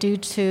delayed due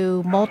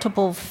to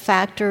multiple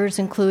factors,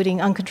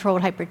 including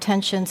uncontrolled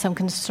hypertension, some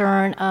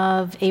concern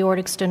of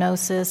aortic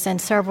stenosis, and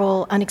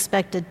several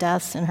unexpected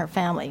deaths in her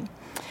family.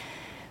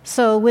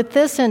 So with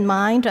this in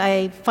mind,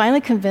 I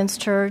finally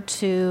convinced her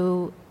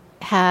to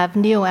have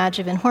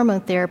neoadjuvant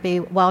hormone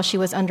therapy while she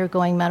was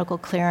undergoing medical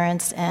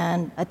clearance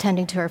and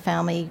attending to her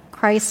family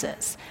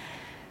crisis.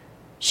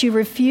 She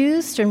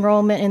refused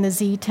enrollment in the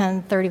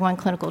Z1031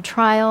 clinical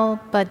trial,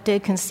 but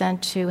did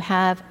consent to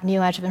have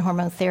neoadjuvant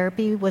hormone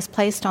therapy, was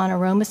placed on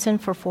Aromasin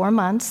for 4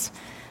 months,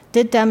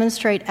 did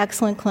demonstrate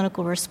excellent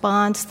clinical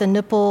response. The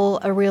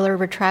nipple areolar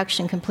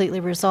retraction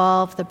completely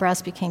resolved, the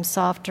breast became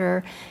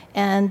softer,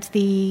 and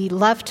the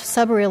left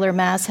subareolar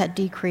mass had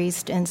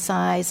decreased in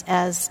size,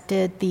 as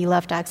did the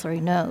left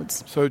axillary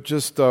nodes. So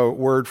just a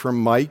word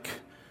from Mike.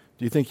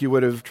 Do you think you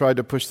would have tried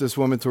to push this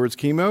woman towards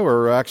chemo,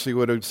 or actually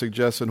would have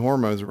suggested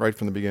hormones right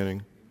from the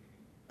beginning?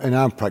 In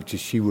our practice,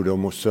 she would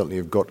almost certainly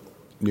have got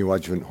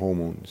neoadjuvant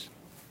hormones.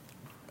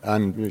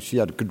 And she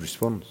had a good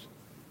response.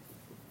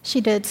 She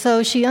did.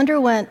 So she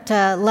underwent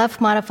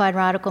left modified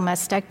radical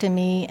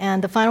mastectomy,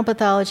 and the final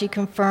pathology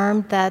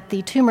confirmed that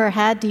the tumor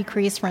had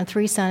decreased from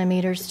 3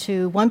 centimeters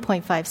to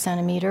 1.5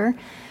 centimeter.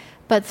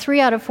 But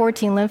 3 out of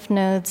 14 lymph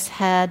nodes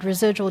had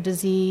residual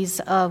disease,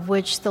 of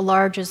which the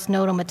largest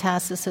nodal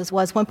metastasis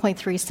was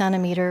 1.3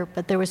 centimeter,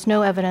 but there was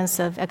no evidence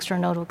of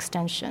extranodal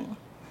extension.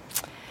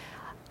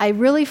 I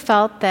really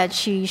felt that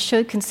she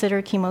should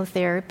consider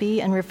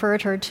chemotherapy and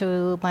referred her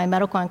to my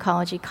medical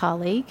oncology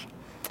colleague,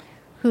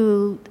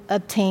 who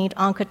obtained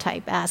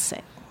Oncotype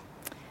assay.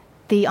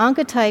 The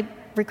Oncotype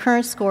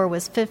recurrence score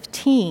was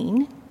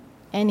 15,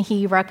 and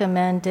he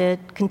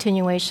recommended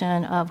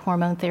continuation of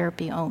hormone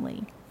therapy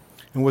only.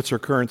 And what's her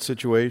current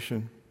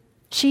situation?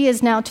 She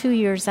is now 2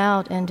 years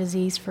out and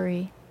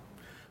disease-free.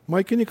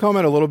 Mike, can you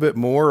comment a little bit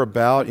more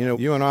about,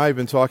 you and I have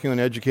been talking on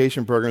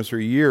education programs for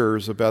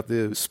years about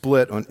the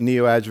split on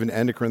neoadjuvant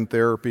endocrine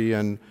therapy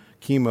and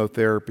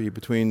chemotherapy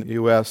between the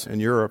U.S. and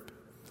Europe.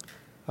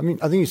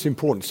 I think it's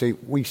important to say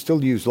we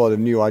still use a lot of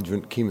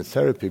neoadjuvant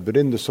chemotherapy, but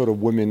in the sort of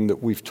women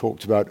that we've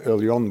talked about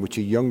earlier on, which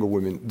are younger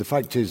women, the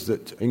fact is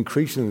that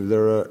increasingly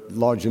there are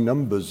larger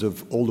numbers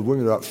of older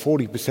women. About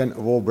 40%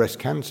 of all breast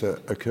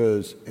cancer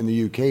occurs in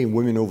the UK in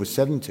women over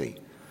 70.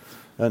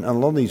 And a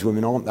lot of these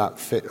women aren't that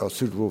fit or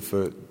suitable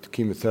for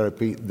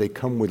chemotherapy. They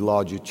come with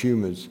larger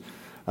tumours.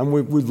 And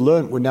we've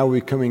learned we're now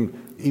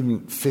becoming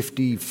even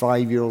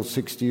 55-year-old,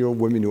 60-year-old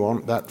women who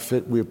aren't that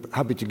fit. We're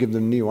happy to give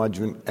them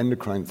neoadjuvant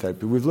endocrine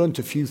therapy. We've learned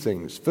a few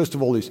things. First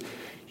of all is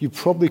you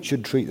probably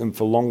should treat them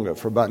for longer,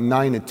 for about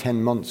 9 or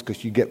 10 months,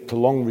 because you get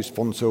prolonged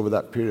response over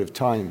that period of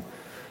time.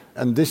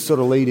 And this sort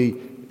of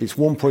lady is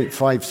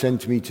 1.5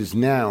 centimeters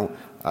now.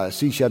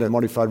 See, she had a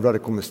modified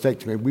radical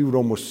mastectomy. We would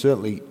almost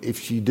certainly, if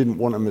she didn't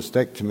want a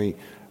mastectomy,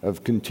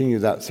 have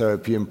continued that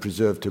therapy and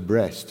preserved her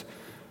breast.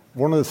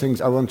 One of the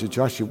things I wanted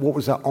to ask you, what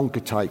was that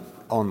Oncotype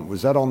on?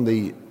 Was that on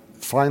the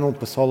final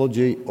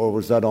pathology, or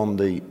was that on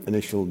the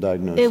initial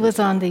diagnosis? It was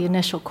on the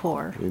initial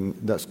core.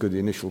 That's good, the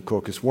initial core,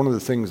 because one of the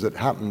things that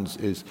happens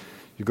is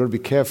you've got to be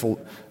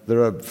careful.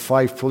 There are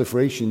 5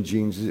 proliferation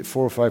genes,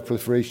 4 or 5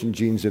 proliferation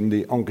genes in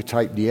the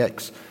Oncotype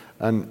DX,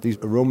 and these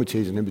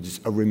aromatase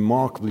inhibitors are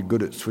remarkably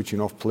good at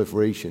switching off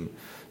proliferation.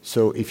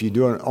 So if you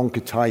do an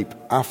Oncotype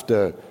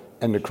after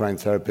endocrine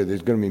therapy,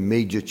 there's going to be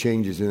major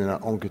changes in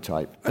that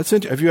oncotype.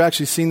 Have you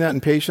actually seen that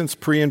in patients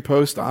pre and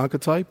post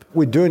oncotype?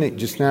 We're doing it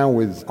just now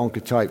with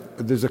oncotype.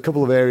 There's a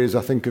couple of areas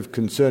I think of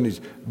concern. Is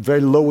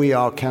very low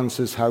ER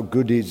cancers, how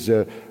good is...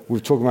 we're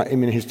talking about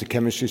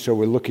immunohistochemistry, so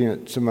we're looking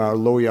at some of our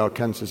low ER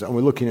cancers, and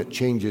we're looking at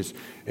changes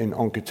in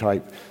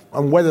oncotype,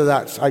 and whether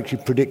that's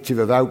actually predictive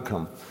of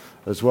outcome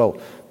as well.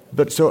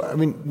 But so, I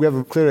mean, we have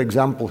a clear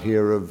example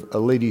here of a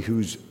lady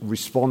who's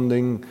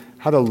responding,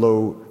 had a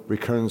low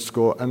recurrence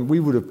score, and we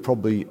would have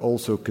probably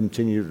also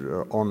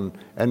continued on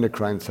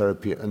endocrine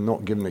therapy and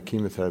not given a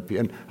chemotherapy.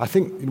 And I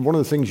think one of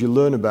the things you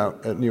learn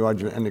about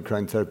neoadjuvant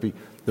endocrine therapy,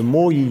 the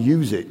more you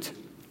use it,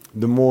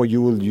 the more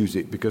you will use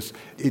it, because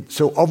it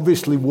so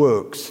obviously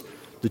works.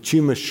 The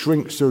tumor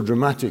shrinks so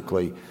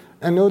dramatically.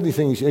 And the other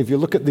thing is, if you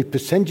look at the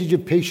percentage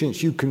of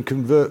patients you can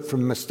convert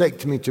from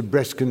mastectomy to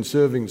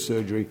breast-conserving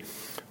surgery,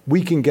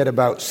 we can get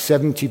about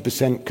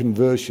 70%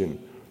 conversion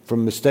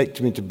from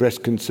mastectomy to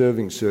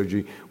breast-conserving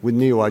surgery with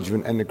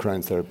neoadjuvant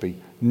endocrine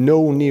therapy.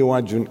 No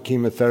neoadjuvant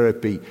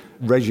chemotherapy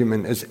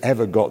regimen has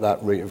ever got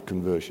that rate of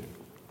conversion.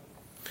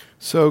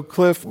 So,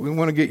 Cliff, we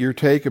want to get your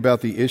take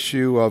about the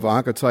issue of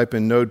oncotype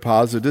and node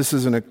positive. This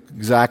isn't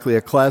exactly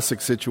a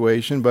classic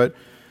situation, but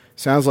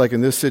sounds like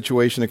in this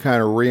situation it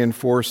kind of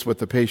reinforced what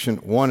the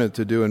patient wanted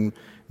to do and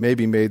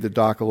maybe made the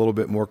doc a little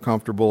bit more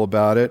comfortable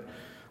about it.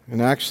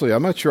 And actually,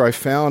 I'm not sure I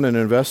found an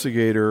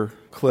investigator,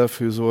 Cliff,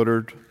 who's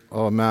ordered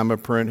a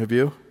MammaPrint. Have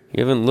you?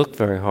 You haven't looked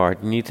very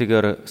hard. You need to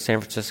go to San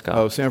Francisco.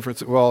 Oh, San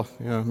Francisco. Well,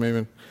 yeah,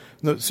 maybe.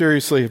 No,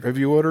 seriously, have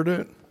you ordered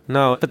it?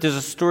 No, but there's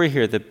a story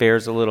here that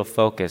bears a little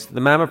focus.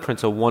 The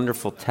MammaPrint's a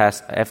wonderful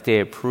test,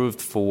 FDA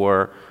approved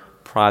for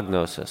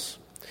prognosis.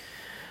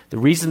 The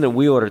reason that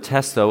we order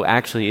tests, though,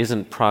 actually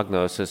isn't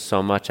prognosis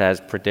so much as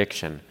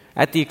prediction.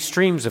 At the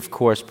extremes, of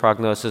course,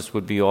 prognosis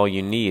would be all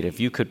you need. If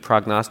you could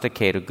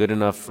prognosticate a good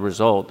enough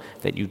result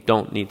that you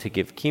don't need to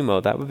give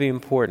chemo, that would be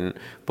important,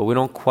 but we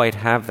don't quite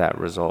have that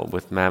result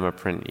with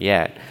MammaPrint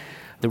yet.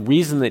 The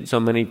reason that so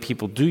many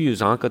people do use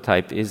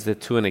Oncotype is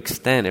that to an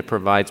extent it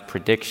provides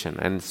prediction,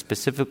 and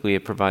specifically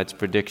it provides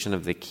prediction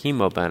of the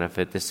chemo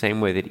benefit the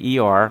same way that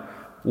ER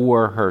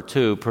or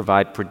HER2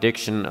 provide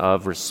prediction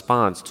of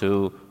response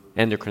to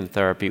endocrine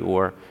therapy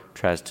or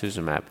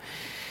trastuzumab.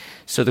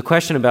 So the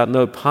question about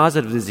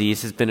node-positive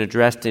disease has been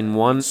addressed in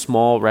one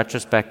small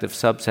retrospective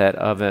subset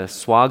of a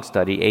SWOG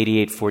study,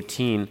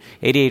 8814.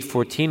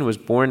 8814 was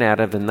born out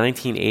of the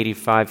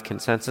 1985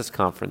 consensus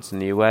conference in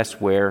the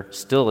U.S. where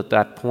still at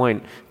that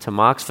point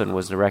tamoxifen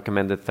was the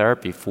recommended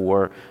therapy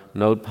for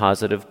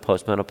node-positive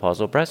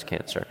postmenopausal breast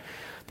cancer.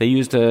 They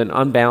used an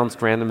unbalanced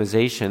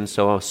randomization,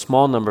 so a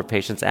small number of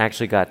patients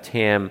actually got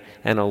TAM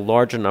and a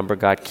larger number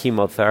got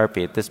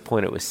chemotherapy. At this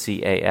point it was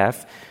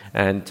CAF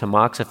and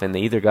tamoxifen.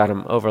 They either got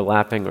them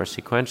overlapping or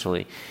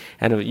sequentially.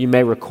 And you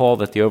may recall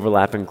that the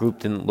overlapping group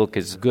didn't look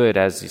as good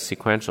as the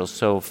sequential.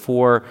 So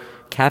for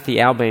Kathy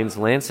Albane's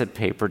Lancet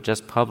paper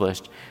just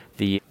published,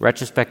 the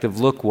retrospective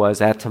look was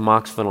at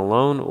tamoxifen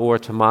alone or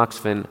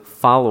tamoxifen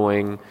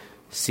following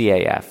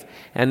CAF.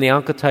 And the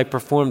Oncotype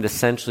performed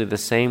essentially the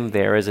same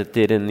there as it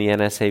did in the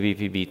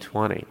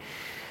NSABP-B20.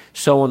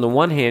 So on the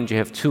one hand, you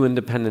have two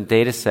independent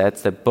data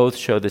sets that both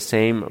show the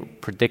same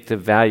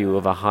predictive value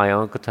of a high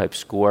Oncotype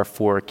score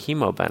for a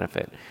chemo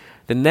benefit.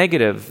 The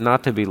negative,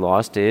 not to be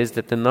lost, is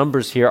that the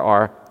numbers here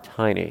are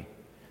tiny.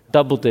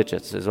 Double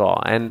digits is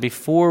all. And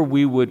before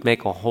we would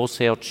make a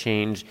wholesale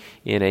change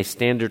in a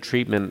standard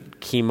treatment,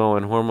 chemo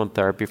and hormone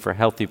therapy for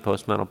healthy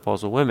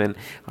postmenopausal women,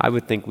 I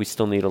would think we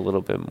still need a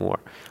little bit more.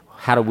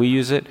 How do we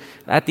use it?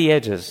 At the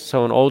edges.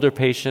 So an older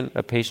patient,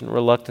 a patient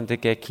reluctant to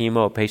get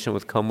chemo, a patient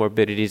with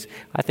comorbidities,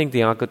 I think the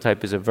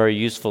Oncotype is a very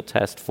useful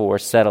test for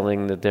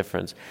settling the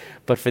difference.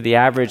 But for the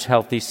average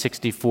healthy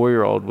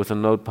 64-year-old with a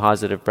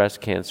node-positive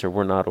breast cancer,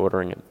 we're not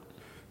ordering it.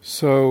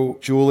 So,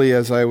 Julie,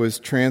 as I was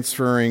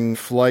transferring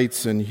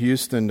flights in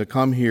Houston to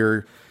come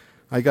here,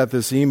 I got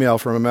this email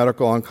from a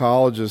medical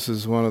oncologist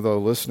who's one of the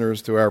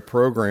listeners to our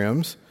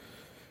programs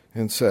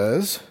and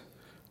says,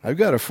 I've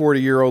got a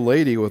 40-year-old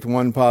lady with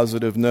one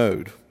positive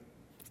node.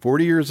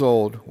 40 years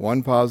old,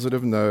 one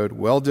positive node,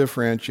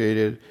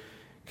 well-differentiated,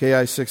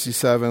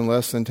 Ki-67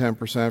 less than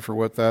 10% for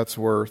what that's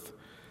worth.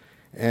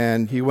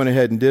 And he went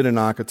ahead and did an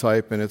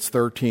Oncotype, and it's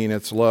 13,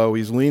 it's low.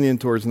 He's leaning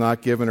towards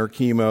not giving her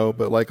chemo,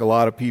 but like a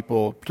lot of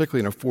people,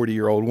 particularly in a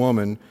 40-year-old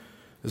woman,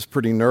 is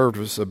pretty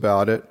nervous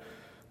about it.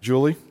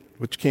 Julie,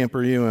 which camp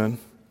are you in?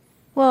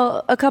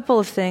 Well, a couple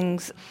of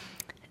things.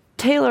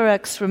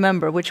 TAILORx,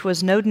 remember, which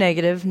was node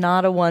negative,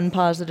 not a one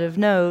positive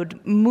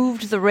node,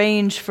 moved the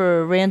range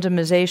for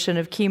randomization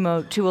of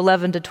chemo to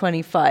 11 to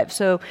 25.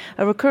 So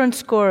a recurrence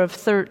score of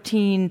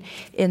 13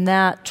 in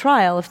that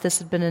trial, if this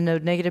had been a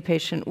node negative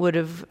patient, would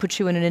have put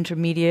you in an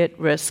intermediate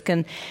risk.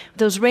 And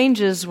those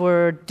ranges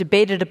were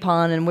debated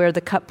upon, and where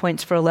the cut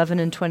points for 11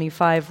 and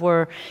 25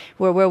 were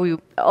where we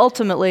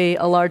ultimately,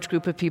 a large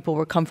group of people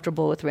were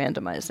comfortable with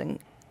randomizing.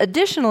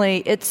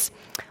 Additionally,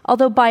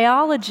 although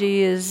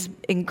biology is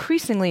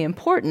increasingly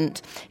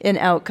important in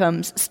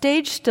outcomes,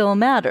 stage still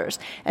matters.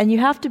 And you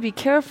have to be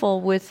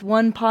careful with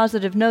one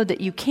positive node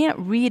that you can't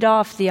read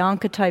off the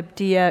Oncotype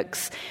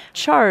DX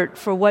chart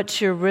for what's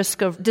your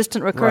risk of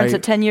distant recurrence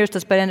at 10 years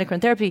despite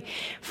endocrine therapy.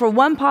 For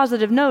one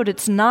positive node,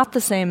 it's not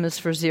the same as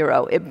for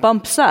 0. It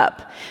bumps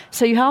up.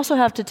 So you also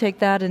have to take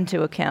that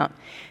into account.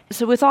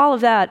 So with all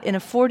of that, in a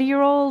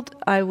 40-year-old,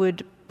 I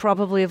would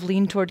probably have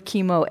leaned toward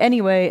chemo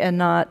anyway and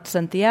not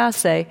sent the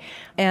assay.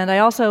 And I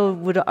also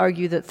would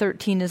argue that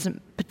 13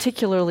 isn't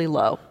particularly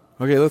low.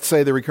 Okay, let's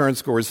say the recurrence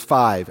score is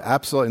 5.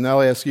 Absolutely. And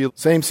I'll ask you,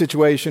 same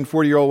situation,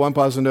 40-year-old, one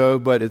positive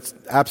node, but it's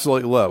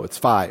absolutely low. It's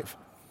 5.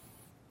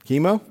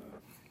 Chemo?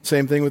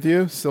 Same thing with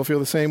you? Still feel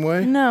the same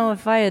way? No,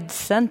 if I had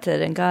sent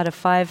it and got a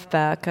 5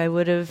 back, I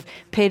would have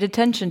paid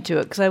attention to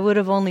it because I would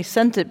have only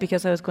sent it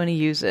because I was going to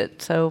use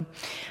it. So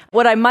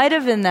what I might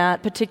have in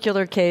that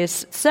particular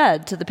case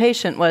said to the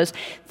patient was,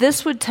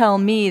 this would tell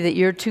me that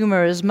your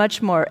tumor is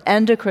much more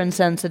endocrine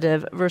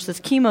sensitive versus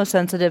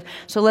chemosensitive,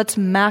 so let's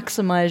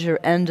maximize your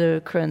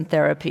endocrine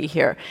therapy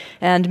here.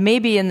 And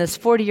maybe in this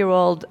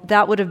 40-year-old,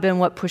 that would have been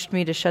what pushed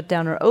me to shut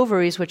down her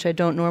ovaries, which I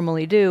don't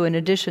normally do, in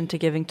addition to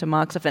giving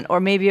tamoxifen. Or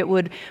maybe it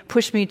would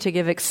push me to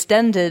give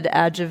extended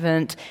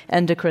adjuvant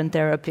endocrine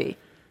therapy.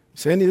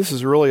 Sandy, this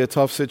is really a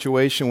tough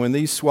situation. When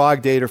these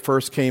SWOG data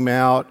first came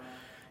out,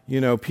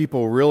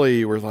 people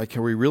really were like,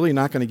 are we really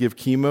not going to give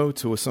chemo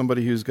to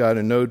somebody who's got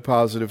a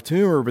node-positive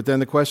tumor? But then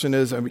the question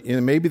is,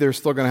 maybe they're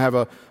still going to have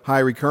a high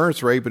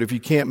recurrence rate, but if you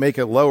can't make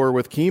it lower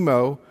with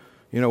chemo,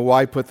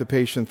 why put the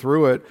patient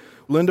through it?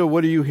 Linda,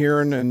 what are you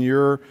hearing in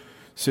your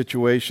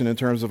situation in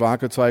terms of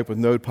Oncotype with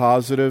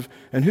node-positive?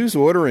 And who's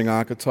ordering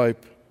Oncotype?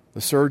 The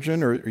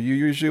surgeon, or are you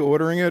usually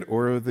ordering it,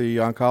 or the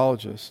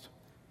oncologist?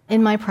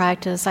 In my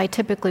practice, I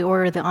typically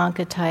order the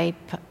Oncotype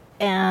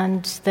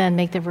and then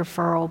make the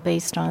referral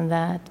based on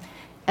that,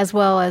 as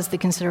well as the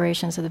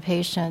considerations of the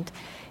patient.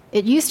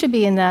 It used to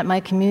be in that my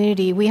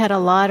community, we had a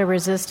lot of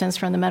resistance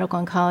from the medical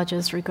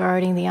oncologists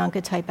regarding the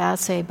Oncotype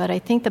assay, but I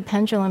think the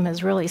pendulum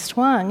has really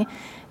swung,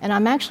 and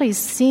I'm actually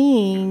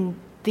seeing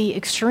the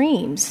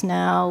extremes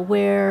now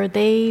where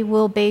they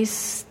will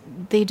base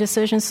the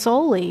decision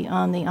solely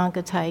on the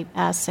Oncotype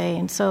assay.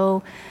 And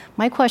so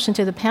my question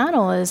to the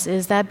panel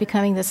is that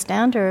becoming the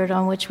standard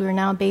on which we're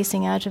now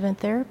basing adjuvant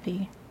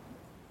therapy?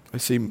 I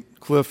see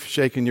Cliff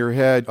shaking your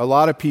head. A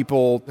lot of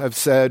people have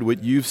said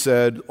what you've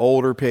said,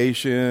 older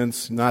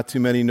patients, not too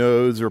many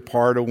nodes or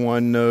part of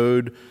one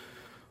node.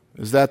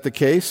 Is that the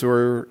case,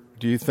 or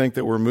do you think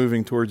that we're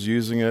moving towards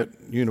using it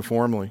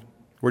uniformly?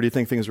 Where do you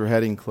think things are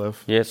heading,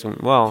 Cliff? Yes,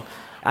 well,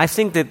 I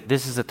think that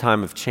this is a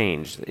time of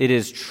change. It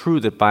is true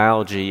that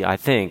I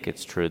think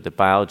it's true that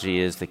biology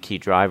is the key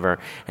driver,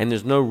 and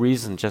there's no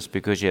reason just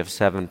because you have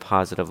 7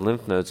 positive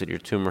lymph nodes that your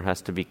tumor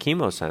has to be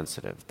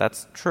chemosensitive.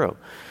 That's true.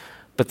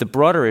 But the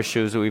broader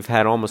issue is that we've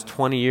had almost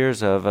 20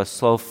 years of a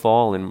slow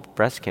fall in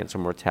breast cancer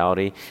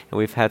mortality, and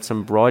we've had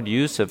some broad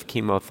use of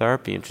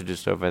chemotherapy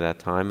introduced over that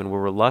time, and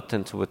we're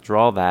reluctant to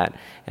withdraw that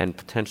and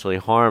potentially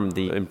harm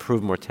the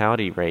improved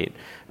mortality rate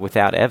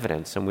without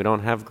evidence. And we don't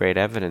have great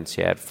evidence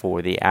yet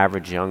for the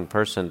average young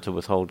person to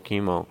withhold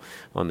chemo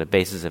on the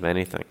basis of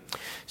anything.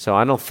 So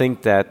I don't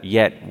think that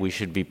yet we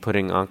should be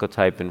putting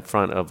Oncotype in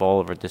front of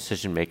all of our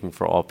decision-making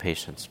for all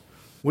patients.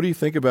 What do you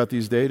think about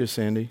these data,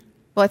 Sandy?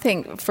 Well, I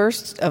think,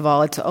 first of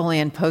all, it's only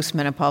in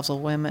postmenopausal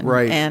women.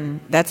 Right.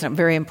 And that's a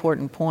very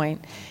important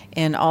point.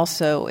 And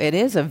also, it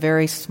is a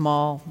very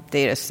small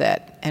data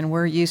set, and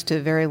we're used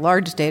to very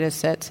large data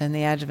sets in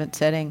the adjuvant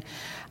setting.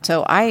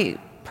 So I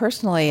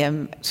personally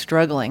am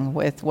struggling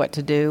with what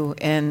to do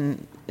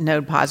in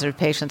node-positive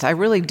patients. I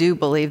really do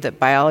believe that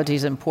biology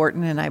is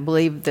important, and I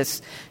believe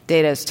this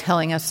data is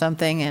telling us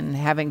something, and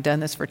having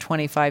done this for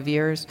 25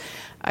 years,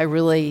 I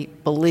really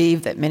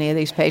believe that many of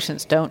these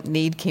patients don't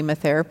need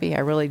chemotherapy.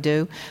 I really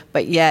do.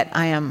 But yet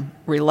I am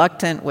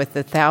reluctant with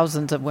the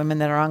thousands of women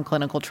that are on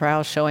clinical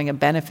trials showing a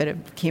benefit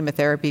of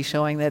chemotherapy,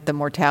 showing that the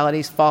mortality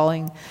is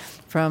falling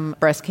from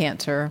breast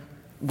cancer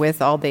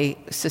with all the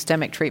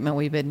systemic treatment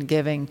we've been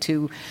giving,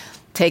 to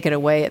take it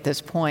away at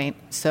this point.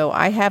 So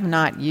I have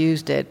not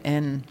used it,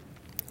 and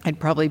I'd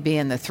probably be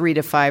in the 3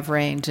 to 5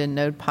 range in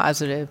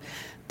node-positive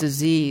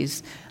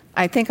disease.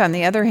 I think, on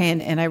the other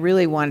hand, and I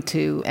really want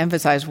to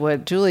emphasize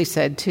what Julie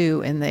said,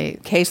 too, in the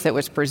case that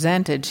was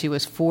presented, she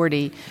was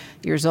 40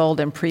 years old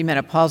and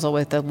premenopausal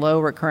with a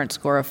low recurrence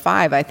score of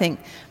 5. I think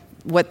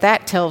what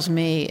that tells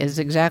me is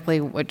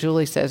exactly what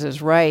Julie says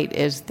is right,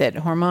 is that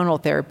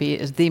hormonal therapy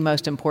is the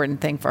most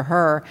important thing for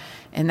her.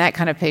 In that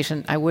kind of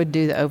patient, I would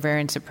do the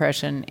ovarian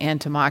suppression and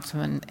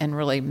tamoxifen and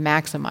really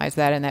maximize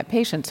that in that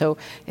patient. So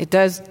it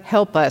does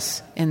help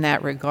us in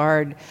that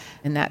regard,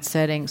 in that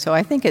setting. So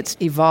I think it's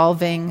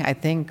evolving. I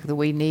think that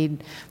we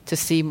need to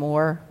see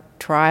more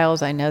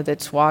trials. I know that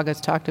SWOG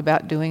has talked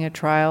about doing a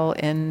trial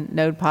in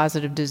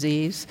node-positive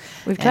disease.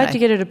 We've tried to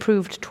get it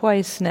approved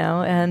twice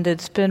now, and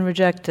it's been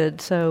rejected,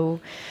 so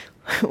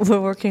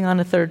we're working on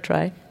a third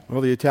try. Well,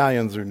 the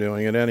Italians are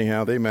doing it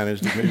anyhow. They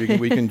managed to. Maybe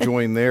we can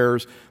join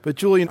theirs. But,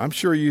 Julie, I'm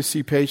sure you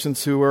see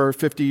patients who are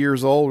 50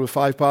 years old with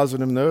 5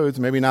 positive nodes,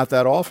 maybe not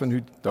that often,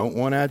 who don't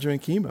want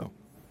adjuvant chemo.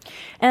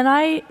 And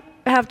I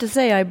have to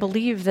say, I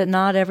believe that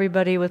not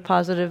everybody with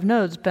positive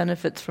nodes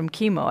benefits from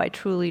chemo. I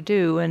truly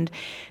do. And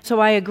so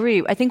I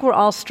agree. I think we're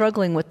all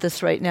struggling with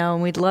this right now,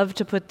 and we'd love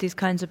to put these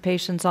kinds of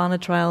patients on a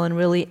trial and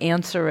really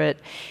answer it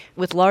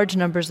with large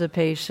numbers of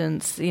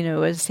patients. You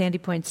know, as Sandy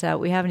points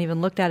out, we haven't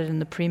even looked at it in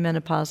the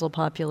premenopausal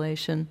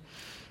population.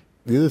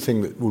 The other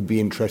thing that would be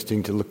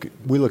interesting to look at,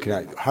 we're looking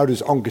at how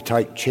does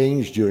oncotype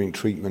change during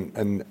treatment,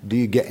 and do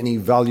you get any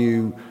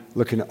value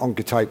looking at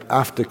oncotype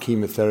after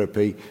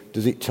chemotherapy?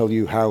 Does it tell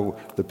you how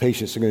the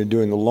patients are going to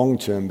do in the long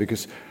term?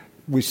 Because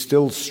we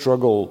still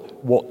struggle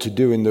what to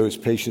do in those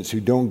patients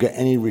who don't get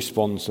any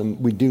response, and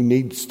we do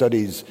need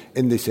studies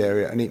in this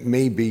area, and it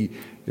may be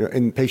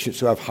in patients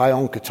who have high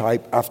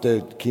oncotype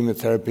after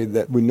chemotherapy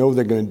that we know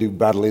they're going to do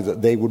badly,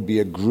 that they would be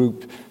a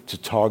group to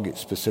target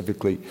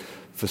specifically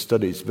for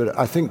studies. But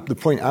I think the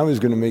point I was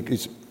going to make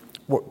is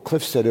what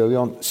Cliff said early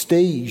on.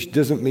 Stage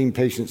doesn't mean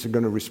patients are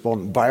going to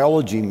respond.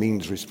 Biology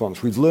means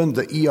response. We've learned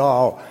that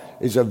ER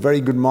is a very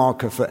good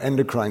marker for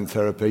endocrine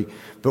therapy,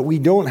 but we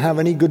don't have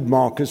any good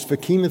markers for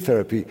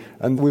chemotherapy.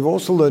 And we've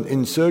also learned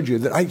in surgery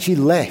that actually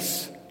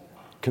less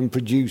can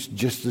produce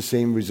just the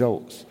same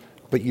results.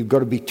 But you've got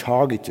to be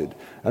targeted.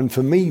 And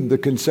for me, the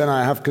concern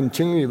I have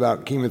continually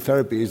about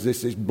chemotherapy is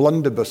this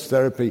blunderbuss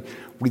therapy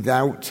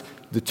without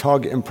the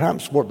target. And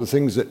perhaps what the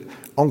things that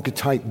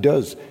Oncotype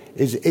does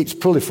is it's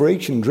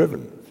proliferation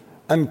driven.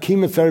 And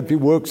chemotherapy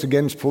works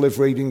against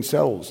proliferating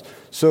cells.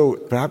 So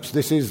perhaps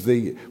this is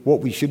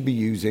what we should be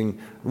using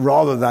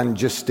rather than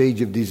just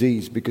stage of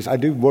disease, because I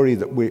do worry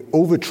that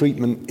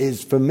over-treatment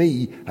is, for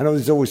me, I know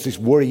there's always this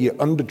worry you're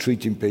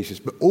under-treating patients,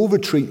 but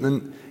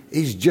over-treatment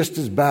is just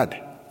as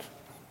bad.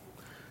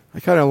 I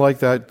kind of like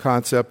that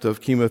concept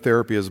of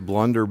chemotherapy as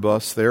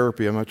blunderbuss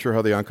therapy. I'm not sure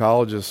how the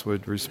oncologist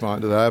would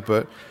respond to that,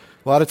 but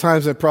a lot of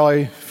times it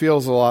probably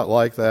feels a lot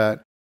like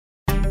that.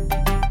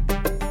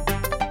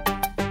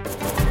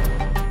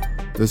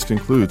 This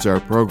concludes our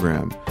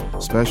program.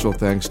 Special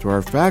thanks to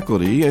our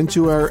faculty and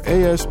to our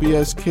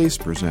ASBS case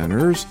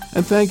presenters,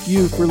 and thank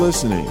you for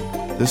listening.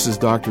 This is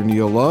Dr.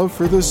 Neil Love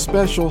for this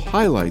special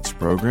highlights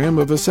program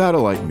of a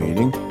satellite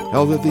meeting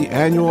held at the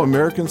annual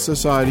American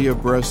Society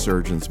of Breast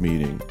Surgeons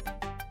meeting.